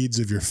the needs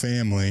of your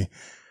family.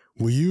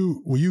 Will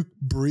you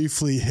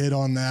briefly hit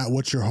on that?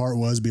 What your heart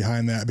was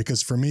behind that?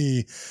 Because for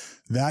me,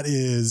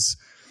 that's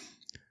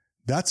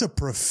a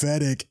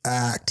prophetic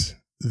act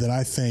that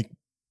I think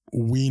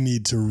we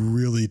need to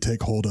really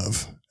take hold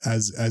of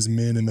as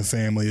men in the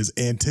family, is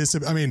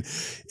anticipate. I mean,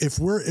 if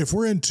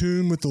we're in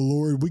tune with the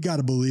Lord, we got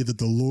to believe that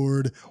the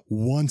Lord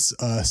wants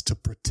us to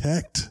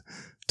protect,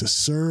 to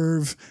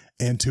serve,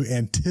 and to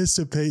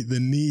anticipate the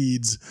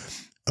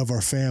needs of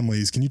our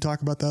families. Can you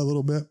talk about that a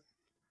little bit?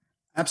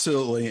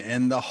 Absolutely.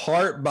 And the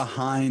heart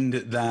behind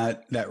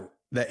that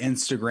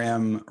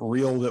Instagram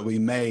reel that we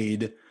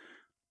made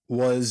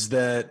was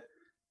that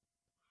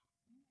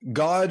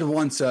God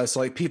wants us,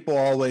 like people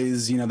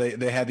always,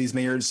 they have these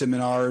marriage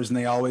seminars and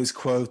they always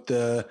quote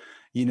the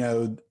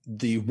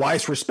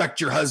wives respect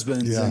your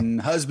husbands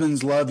and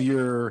husbands love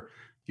your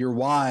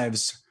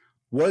wives.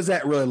 What does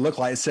that really look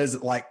like? It says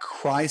that like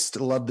Christ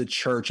loved the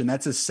church, and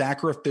that's a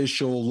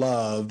sacrificial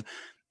love.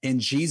 And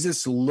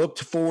Jesus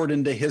looked forward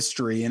into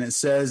history, and it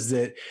says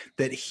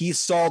that he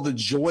saw the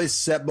joy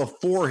set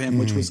before him,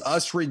 which was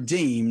us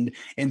redeemed.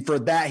 And for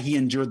that, he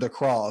endured the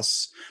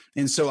cross.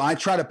 And so I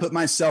try to put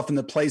myself in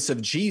the place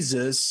of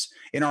Jesus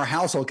in our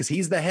household, because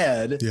he's the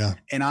head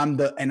and I'm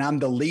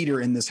the leader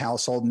in this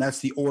household. And that's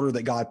the order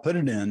that God put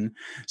it in.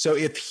 So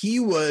if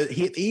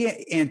he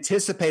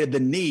anticipated the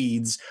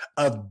needs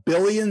of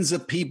billions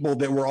of people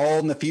that were all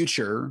in the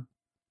future,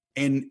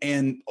 and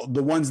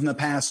the ones in the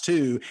past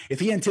too, if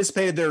he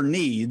anticipated their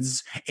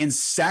needs and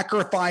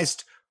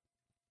sacrificed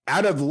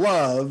out of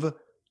love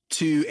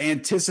to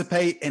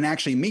anticipate and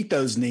actually meet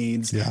those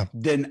needs,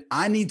 then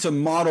I need to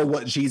model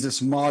what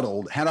Jesus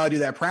modeled. How do I do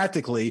that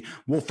practically?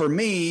 Well, for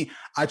me,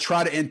 I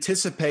try to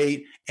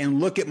anticipate and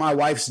look at my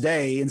wife's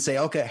day and say,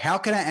 okay, how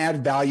can I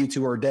add value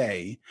to her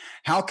day?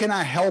 How can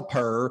I help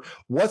her?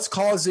 What's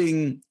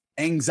causing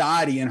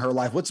anxiety in her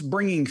life? What's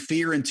bringing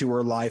fear into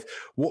her life?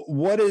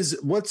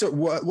 What's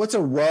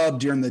a rub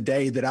during the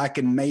day that I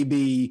can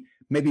maybe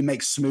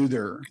make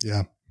smoother?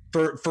 Yeah.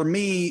 For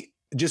me,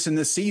 just in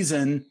this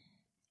season,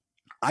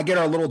 I get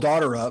our little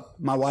daughter up.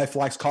 My wife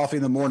likes coffee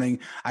in the morning.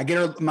 I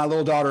get my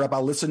little daughter up. I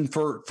listen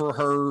for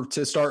her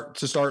to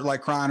start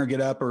like crying or get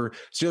up, or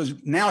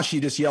now she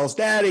just yells,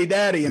 "Daddy,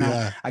 Daddy." And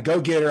I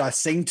go get her. I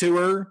sing to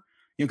her,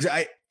 because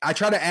I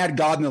try to add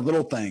God in the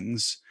little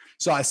things.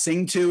 So I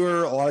sing to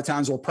her. A lot of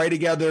times we'll pray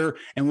together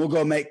and we'll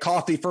go make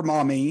coffee for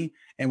mommy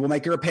and we'll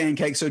make her a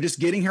pancake. So just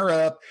getting her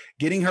up,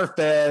 getting her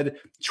fed,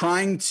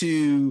 trying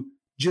to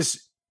just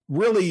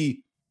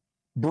really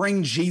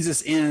bring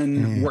Jesus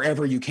in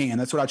wherever you can.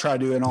 That's what I try to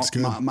do in all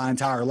my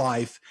entire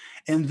life.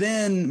 And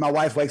then my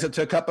wife wakes up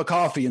to a cup of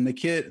coffee and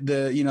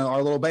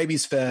our little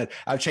baby's fed.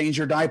 I've changed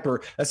her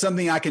diaper. That's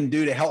something I can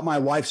do to help my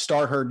wife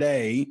start her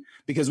day,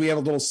 because we have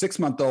a little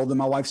 6-month-old and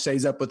my wife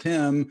stays up with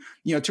him,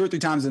 2 or 3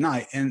 times a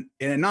night. And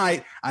at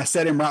night I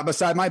set him right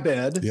beside my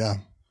bed. Yeah.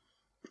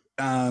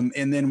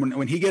 And then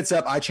when he gets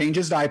up, I change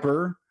his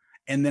diaper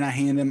and then I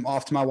hand him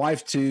off to my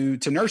wife to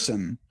nurse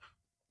him.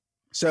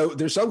 So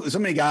there's so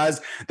many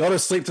guys, they'll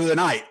just sleep through the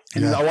night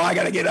and they're like, well, I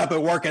got to get up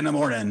and work in the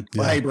morning.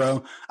 Well, hey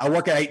bro, I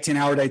work an 8-10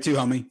 hour day too,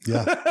 homie.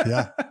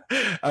 Yeah.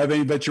 I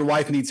mean, but your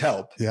wife needs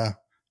help. Yeah.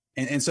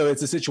 And so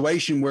it's a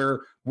situation where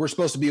we're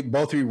supposed to be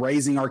both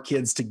raising our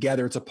kids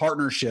together. It's a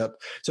partnership.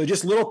 So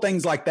just little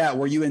things like that,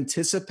 where you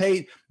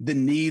anticipate the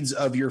needs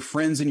of your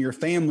friends and your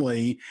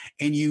family,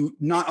 and you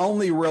not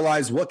only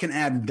realize what can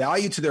add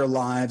value to their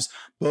lives,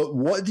 but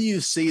what do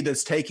you see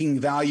that's taking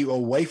value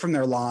away from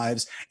their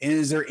lives? And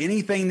is there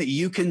anything that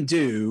you can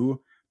do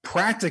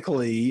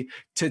practically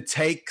to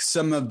take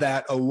some of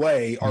that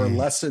away or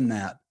lessen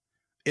that?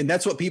 And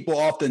that's what people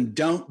often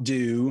don't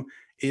do,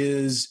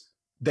 is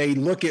they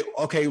look at,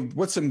 okay,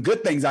 what's some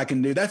good things I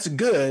can do? That's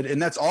good.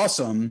 And that's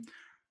awesome.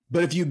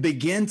 But if you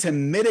begin to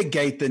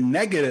mitigate the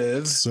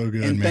negatives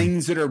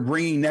things that are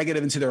bringing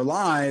negative into their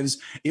lives,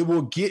 it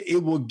will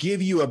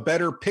give you a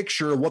better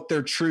picture of what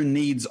their true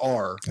needs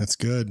are. That's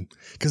good.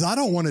 Because I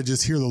don't want to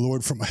just hear the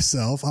Lord for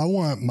myself. I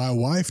want my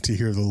wife to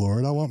hear the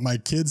Lord. I want my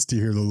kids to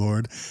hear the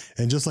Lord.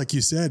 And just like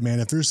you said,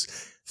 man, if there's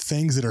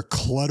things that are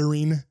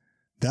cluttering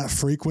that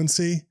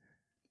frequency,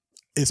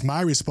 it's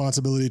my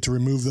responsibility to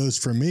remove those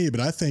from me. But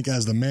I think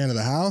as the man of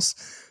the house,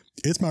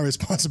 it's my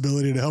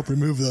responsibility to help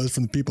remove those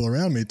from the people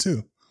around me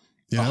too.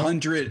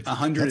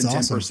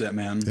 110%,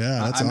 man.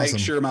 Yeah, I make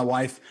sure my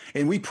wife,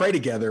 and we pray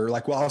together.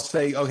 Like, well, I'll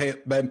say, okay,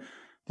 babe,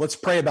 let's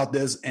pray about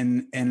this.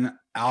 And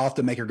I'll have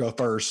to make her go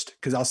first,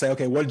 because I'll say,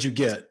 okay, what did you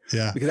get?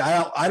 Yeah. Because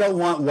I don't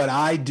want what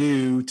I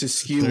do to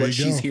skew what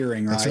she's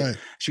hearing. Right. That's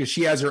right.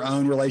 She has her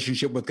own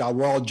relationship with God.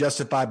 We're all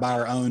justified by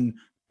our own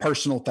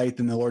personal faith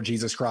in the Lord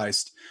Jesus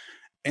Christ.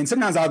 And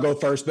sometimes I'll go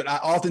first, but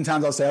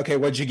oftentimes I'll say, okay,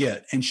 what'd you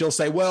get? And she'll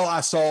say, well,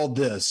 I saw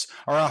this,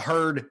 or I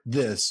heard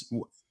this.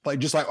 Like,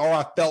 just like, oh,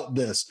 I felt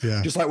this,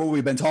 just like what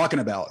we've been talking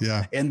about.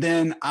 Yeah. And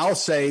then I'll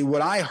say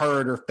what I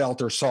heard or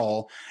felt or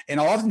saw.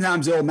 And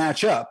oftentimes it'll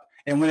match up.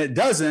 And when it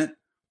doesn't,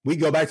 we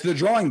go back to the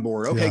drawing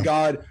board. Okay,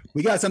 God,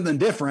 we got something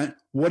different.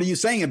 What are you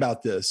saying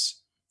about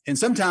this? And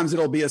sometimes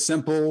it'll be a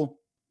simple,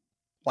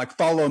 like,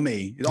 follow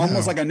me. It's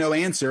almost like a no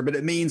answer, but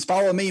it means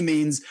follow me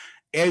means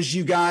as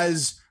you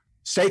guys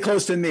stay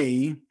close to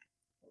me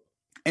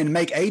and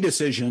make a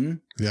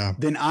decision,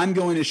 then I'm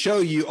going to show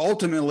you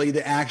ultimately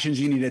the actions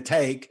you need to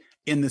take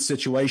in the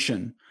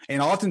situation.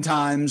 And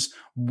oftentimes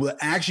the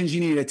actions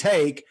you need to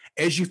take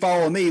as you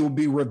follow me will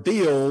be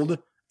revealed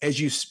as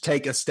you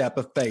take a step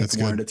of faith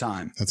one at a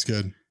time. That's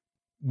good.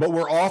 But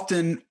we're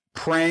often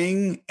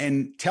praying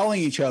and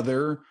telling each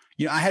other,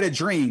 you know, I had a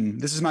dream.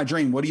 This is my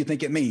dream. What do you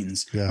think it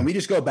means? And we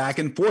just go back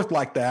and forth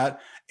like that.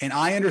 And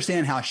I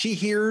understand how she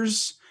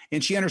hears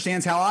and she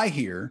understands how I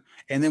hear.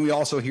 And then we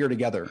also hear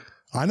together.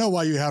 I know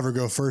why you have her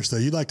go first, though.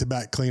 You like to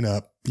back clean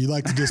up. You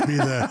like to just be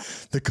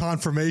the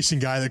confirmation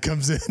guy that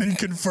comes in and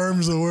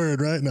confirms the word,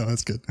 right? No,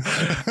 that's good.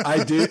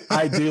 I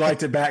do like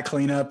to back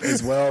clean up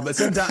as well. But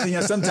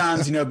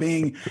sometimes,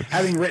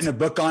 having written a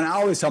book on it,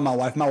 I always tell my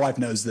wife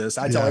knows this.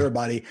 I tell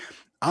everybody,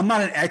 I'm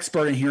not an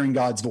expert in hearing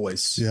God's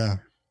voice. Yeah.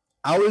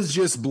 I was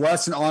just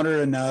blessed and honored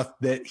enough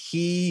that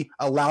he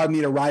allowed me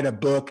to write a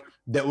book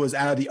that was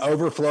out of the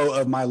overflow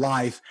of my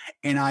life.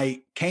 And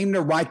I came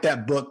to write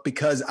that book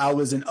because I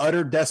was in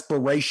utter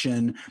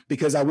desperation,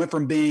 because I went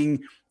from being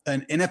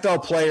an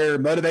NFL player,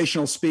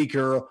 motivational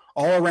speaker,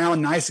 all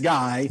around nice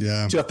guy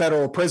to a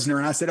federal prisoner.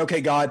 And I said,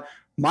 okay, God,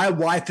 my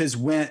wife has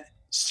went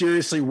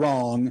seriously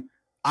wrong.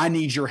 I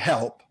need your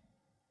help.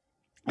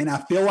 And I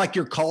feel like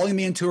you're calling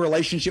me into a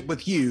relationship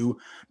with you,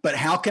 but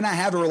how can I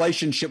have a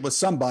relationship with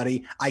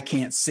somebody I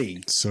can't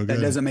see? So that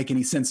doesn't make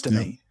any sense to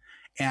me.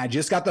 And I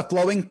just got the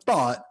flowing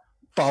thought,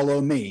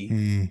 follow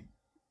me.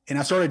 And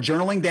I started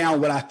journaling down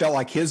what I felt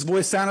like his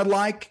voice sounded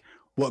like,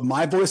 what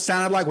my voice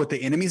sounded like, what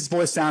the enemy's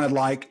voice sounded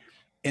like.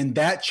 And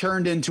that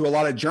turned into a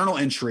lot of journal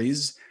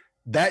entries.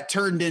 That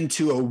turned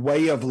into a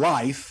way of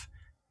life.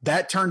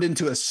 That turned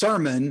into a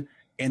sermon.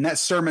 And that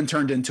sermon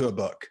turned into a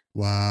book.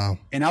 Wow.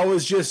 And I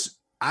was just,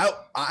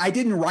 I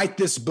didn't write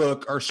this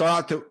book or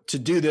start out to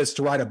do this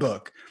to write a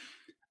book.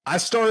 I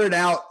started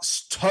out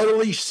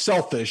totally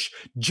selfish,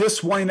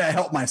 just wanting to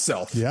help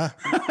myself. Yeah.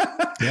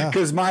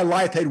 Because my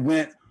life had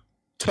went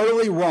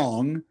totally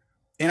wrong.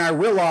 And I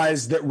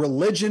realized that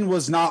religion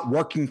was not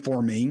working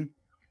for me.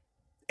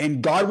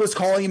 And God was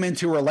calling him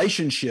into a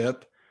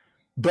relationship.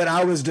 But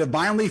I was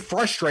divinely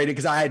frustrated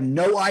because I had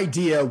no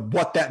idea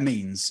what that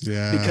means.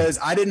 Because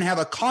I didn't have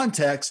a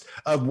context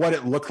of what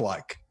it looked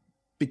like.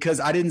 Because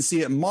I didn't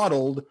see it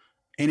modeled.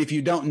 And if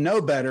you don't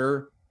know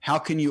better, how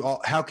can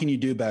you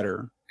do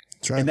better?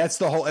 That's right. And that's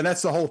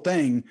the whole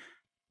thing.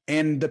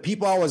 And the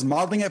people I was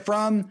modeling it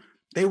from,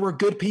 they were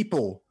good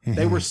people.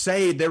 They were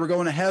saved. They were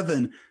going to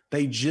heaven.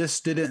 They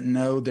just didn't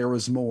know there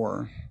was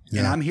more.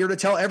 And I'm here to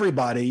tell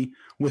everybody,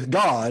 with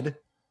God,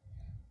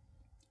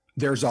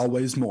 there's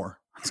always more.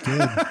 That's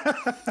good.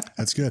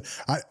 That's good.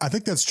 I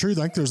think that's true. I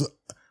think there's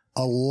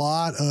a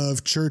lot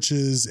of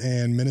churches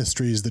and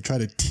ministries that try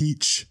to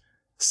teach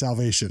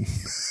salvation.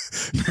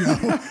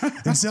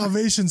 And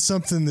salvation's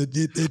something that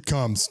it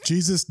comes.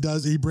 Jesus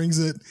does. He brings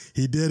it.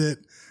 He did it.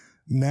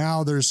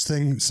 Now there's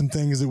some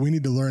things that we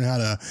need to learn how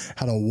to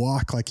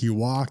walk like he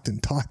walked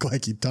and talk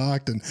like he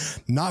talked, and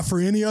not for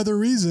any other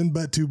reason,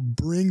 but to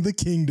bring the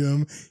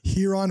kingdom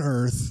here on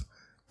earth,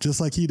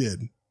 just like he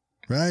did.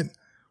 Right?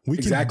 We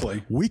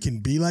can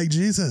be like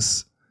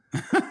Jesus.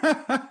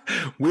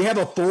 We have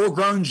a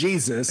full-grown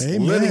Jesus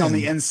living on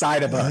the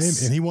inside of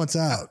us. And he wants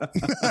out.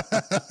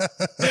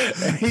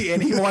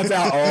 and he wants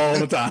out all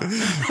the time.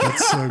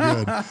 That's so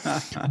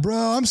good. Bro,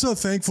 I'm so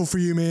thankful for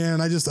you,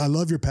 man. I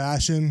love your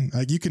passion.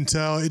 Like, you can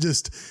tell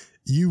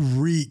you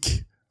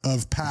reek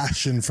of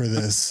passion for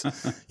this.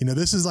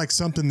 This is like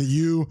something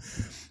that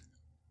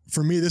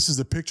for me, this is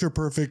a picture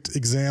perfect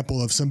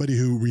example of somebody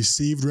who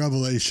received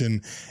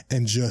revelation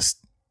and just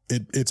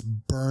it's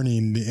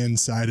burning the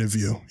inside of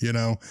you,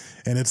 and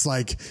it's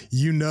like,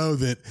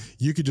 that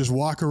you could just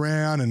walk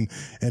around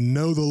and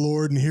know the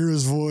Lord and hear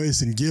his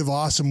voice and give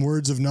awesome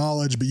words of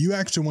knowledge, but you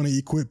actually want to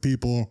equip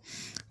people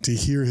to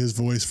hear his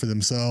voice for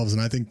themselves.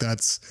 And I think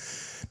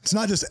it's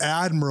not just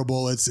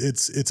admirable.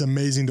 It's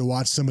amazing to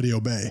watch somebody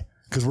obey,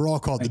 because we're all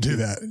called to do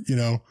that.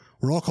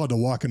 We're all called to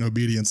walk in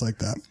obedience like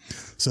that.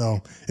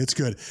 So it's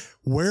good.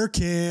 Where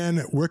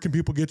can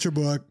people get your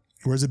book?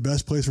 Where's the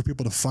best place for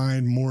people to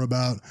find more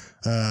about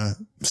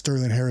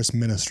Sterling Harris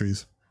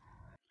Ministries?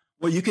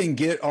 Well, you can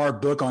get our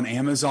book on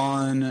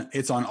Amazon.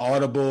 It's on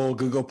Audible,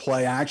 Google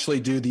Play. I actually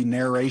do the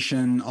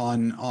narration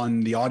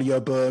on the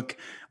audiobook.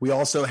 We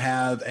also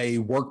have a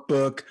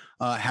workbook,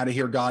 How to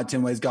Hear God,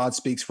 10 Ways God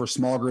Speaks, for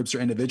small groups or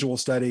individual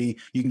study.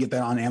 You can get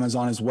that on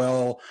Amazon as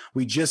well.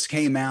 We just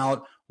came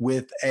out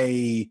with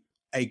a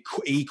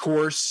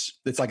e-course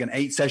that's like an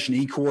 8-session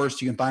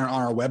e-course. You can find it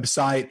on our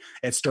website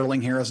at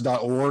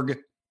sterlingharris.org.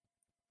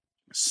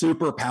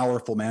 Super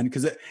powerful, man,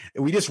 because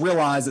we just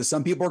realized that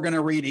some people are going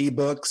to read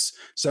ebooks,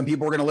 some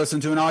people are going to listen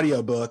to an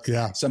audiobook,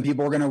 some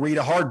people are going to read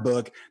a hard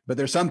book, but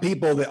there's some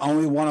people that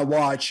only want to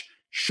watch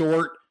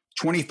short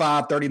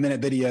 25,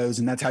 30-minute videos,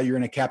 and that's how you're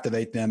going to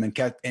captivate them and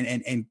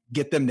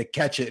get them to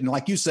catch it. And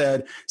like you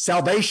said,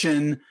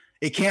 salvation,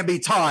 it can't be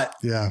taught.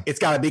 Yeah. It's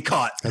got to be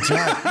caught. That's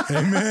right.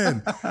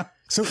 Amen.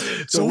 So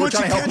we're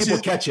trying to help people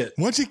catch it.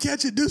 Once you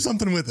catch it, do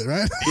something with it,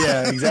 right?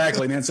 Yeah,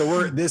 exactly, man.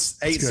 So this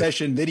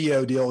 8-session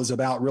video deal is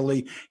about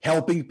really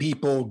helping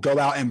people go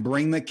out and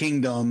bring the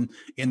kingdom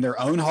in their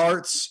own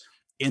hearts,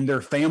 in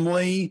their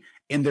family,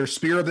 in their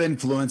sphere of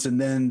influence, and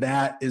then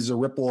that is a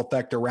ripple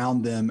effect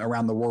around them,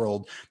 around the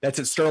world. That's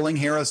at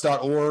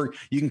sterlingharris.org.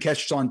 You can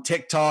catch us on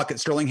TikTok at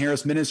Sterling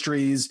Harris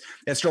Ministries,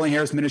 at Sterling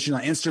Harris Ministries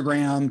on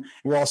Instagram.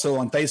 We're also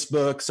on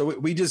Facebook. So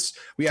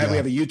we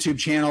have a YouTube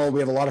channel. We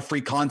have a lot of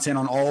free content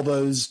on all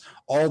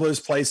those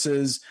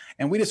places.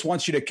 And we just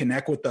want you to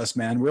connect with us,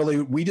 man.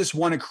 Really, we just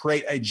want to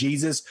create a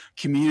Jesus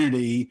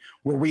community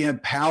where we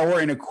empower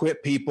and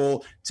equip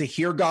people to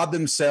hear God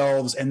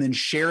themselves and then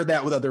share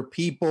that with other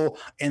people,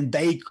 and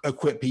they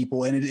equip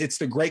people. And it's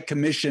the Great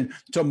Commission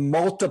to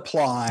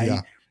multiply.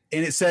 Yeah.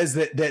 And it says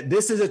that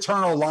this is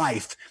eternal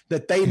life,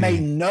 that they may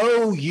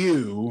know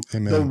you,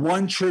 Amen. The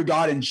one true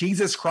God, and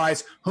Jesus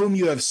Christ, whom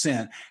you have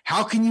sent.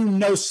 How can you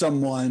know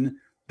someone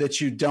that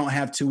you don't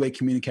have two-way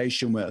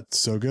communication with?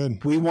 So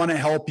good. We want to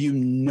help you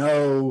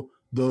know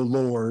the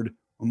Lord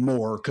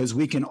more, because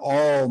we can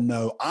all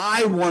know.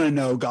 I want to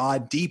know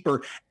God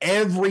deeper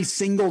every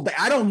single day.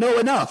 I don't know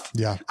enough.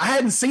 Yeah. I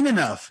hadn't seen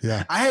enough.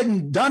 Yeah. I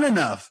hadn't done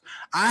enough.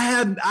 I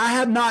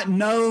have not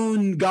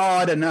known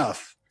God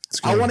enough.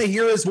 I want to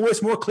hear his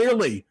voice more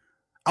clearly.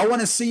 I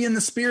want to see in the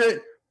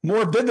Spirit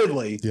more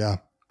vividly. Yeah.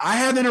 I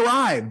haven't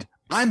arrived.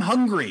 I'm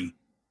hungry.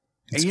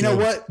 And you know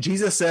what?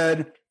 Jesus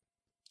said,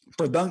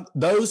 for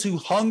those who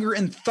hunger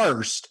and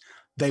thirst,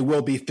 they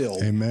will be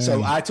filled. Amen.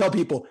 So I tell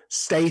people,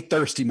 stay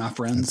thirsty, my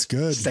friends. That's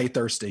good. Stay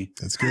thirsty.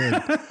 That's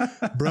good.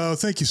 Bro,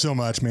 thank you so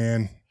much,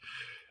 man.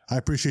 I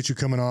appreciate you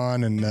coming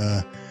on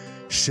and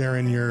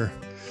sharing your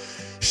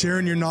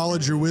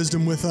knowledge, your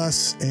wisdom with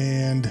us.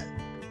 And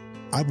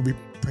I will be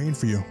praying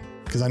for you,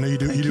 because I know you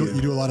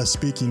do a lot of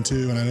speaking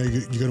too. And I know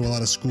you go to a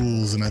lot of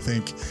schools. And I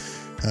think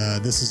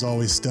this is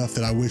always stuff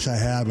that I wish I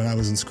had when I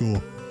was in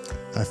school.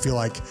 I feel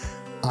like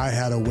I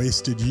had a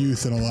wasted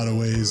youth in a lot of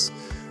ways.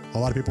 A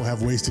lot of people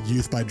have wasted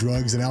youth by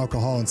drugs and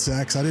alcohol and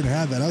sex. I didn't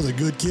have that. I was a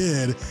good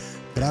kid,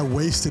 but I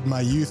wasted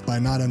my youth by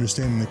not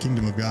understanding the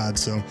kingdom of God.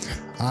 So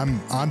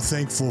I'm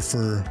thankful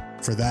for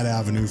that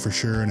avenue for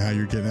sure, and how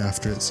you're getting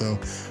after it. So,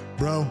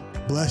 bro,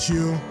 bless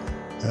you,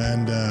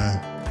 and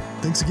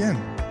thanks again.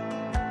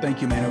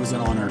 Thank you, man. It was an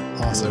honor.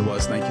 Awesome. It really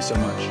was. Thank you so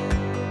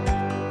much.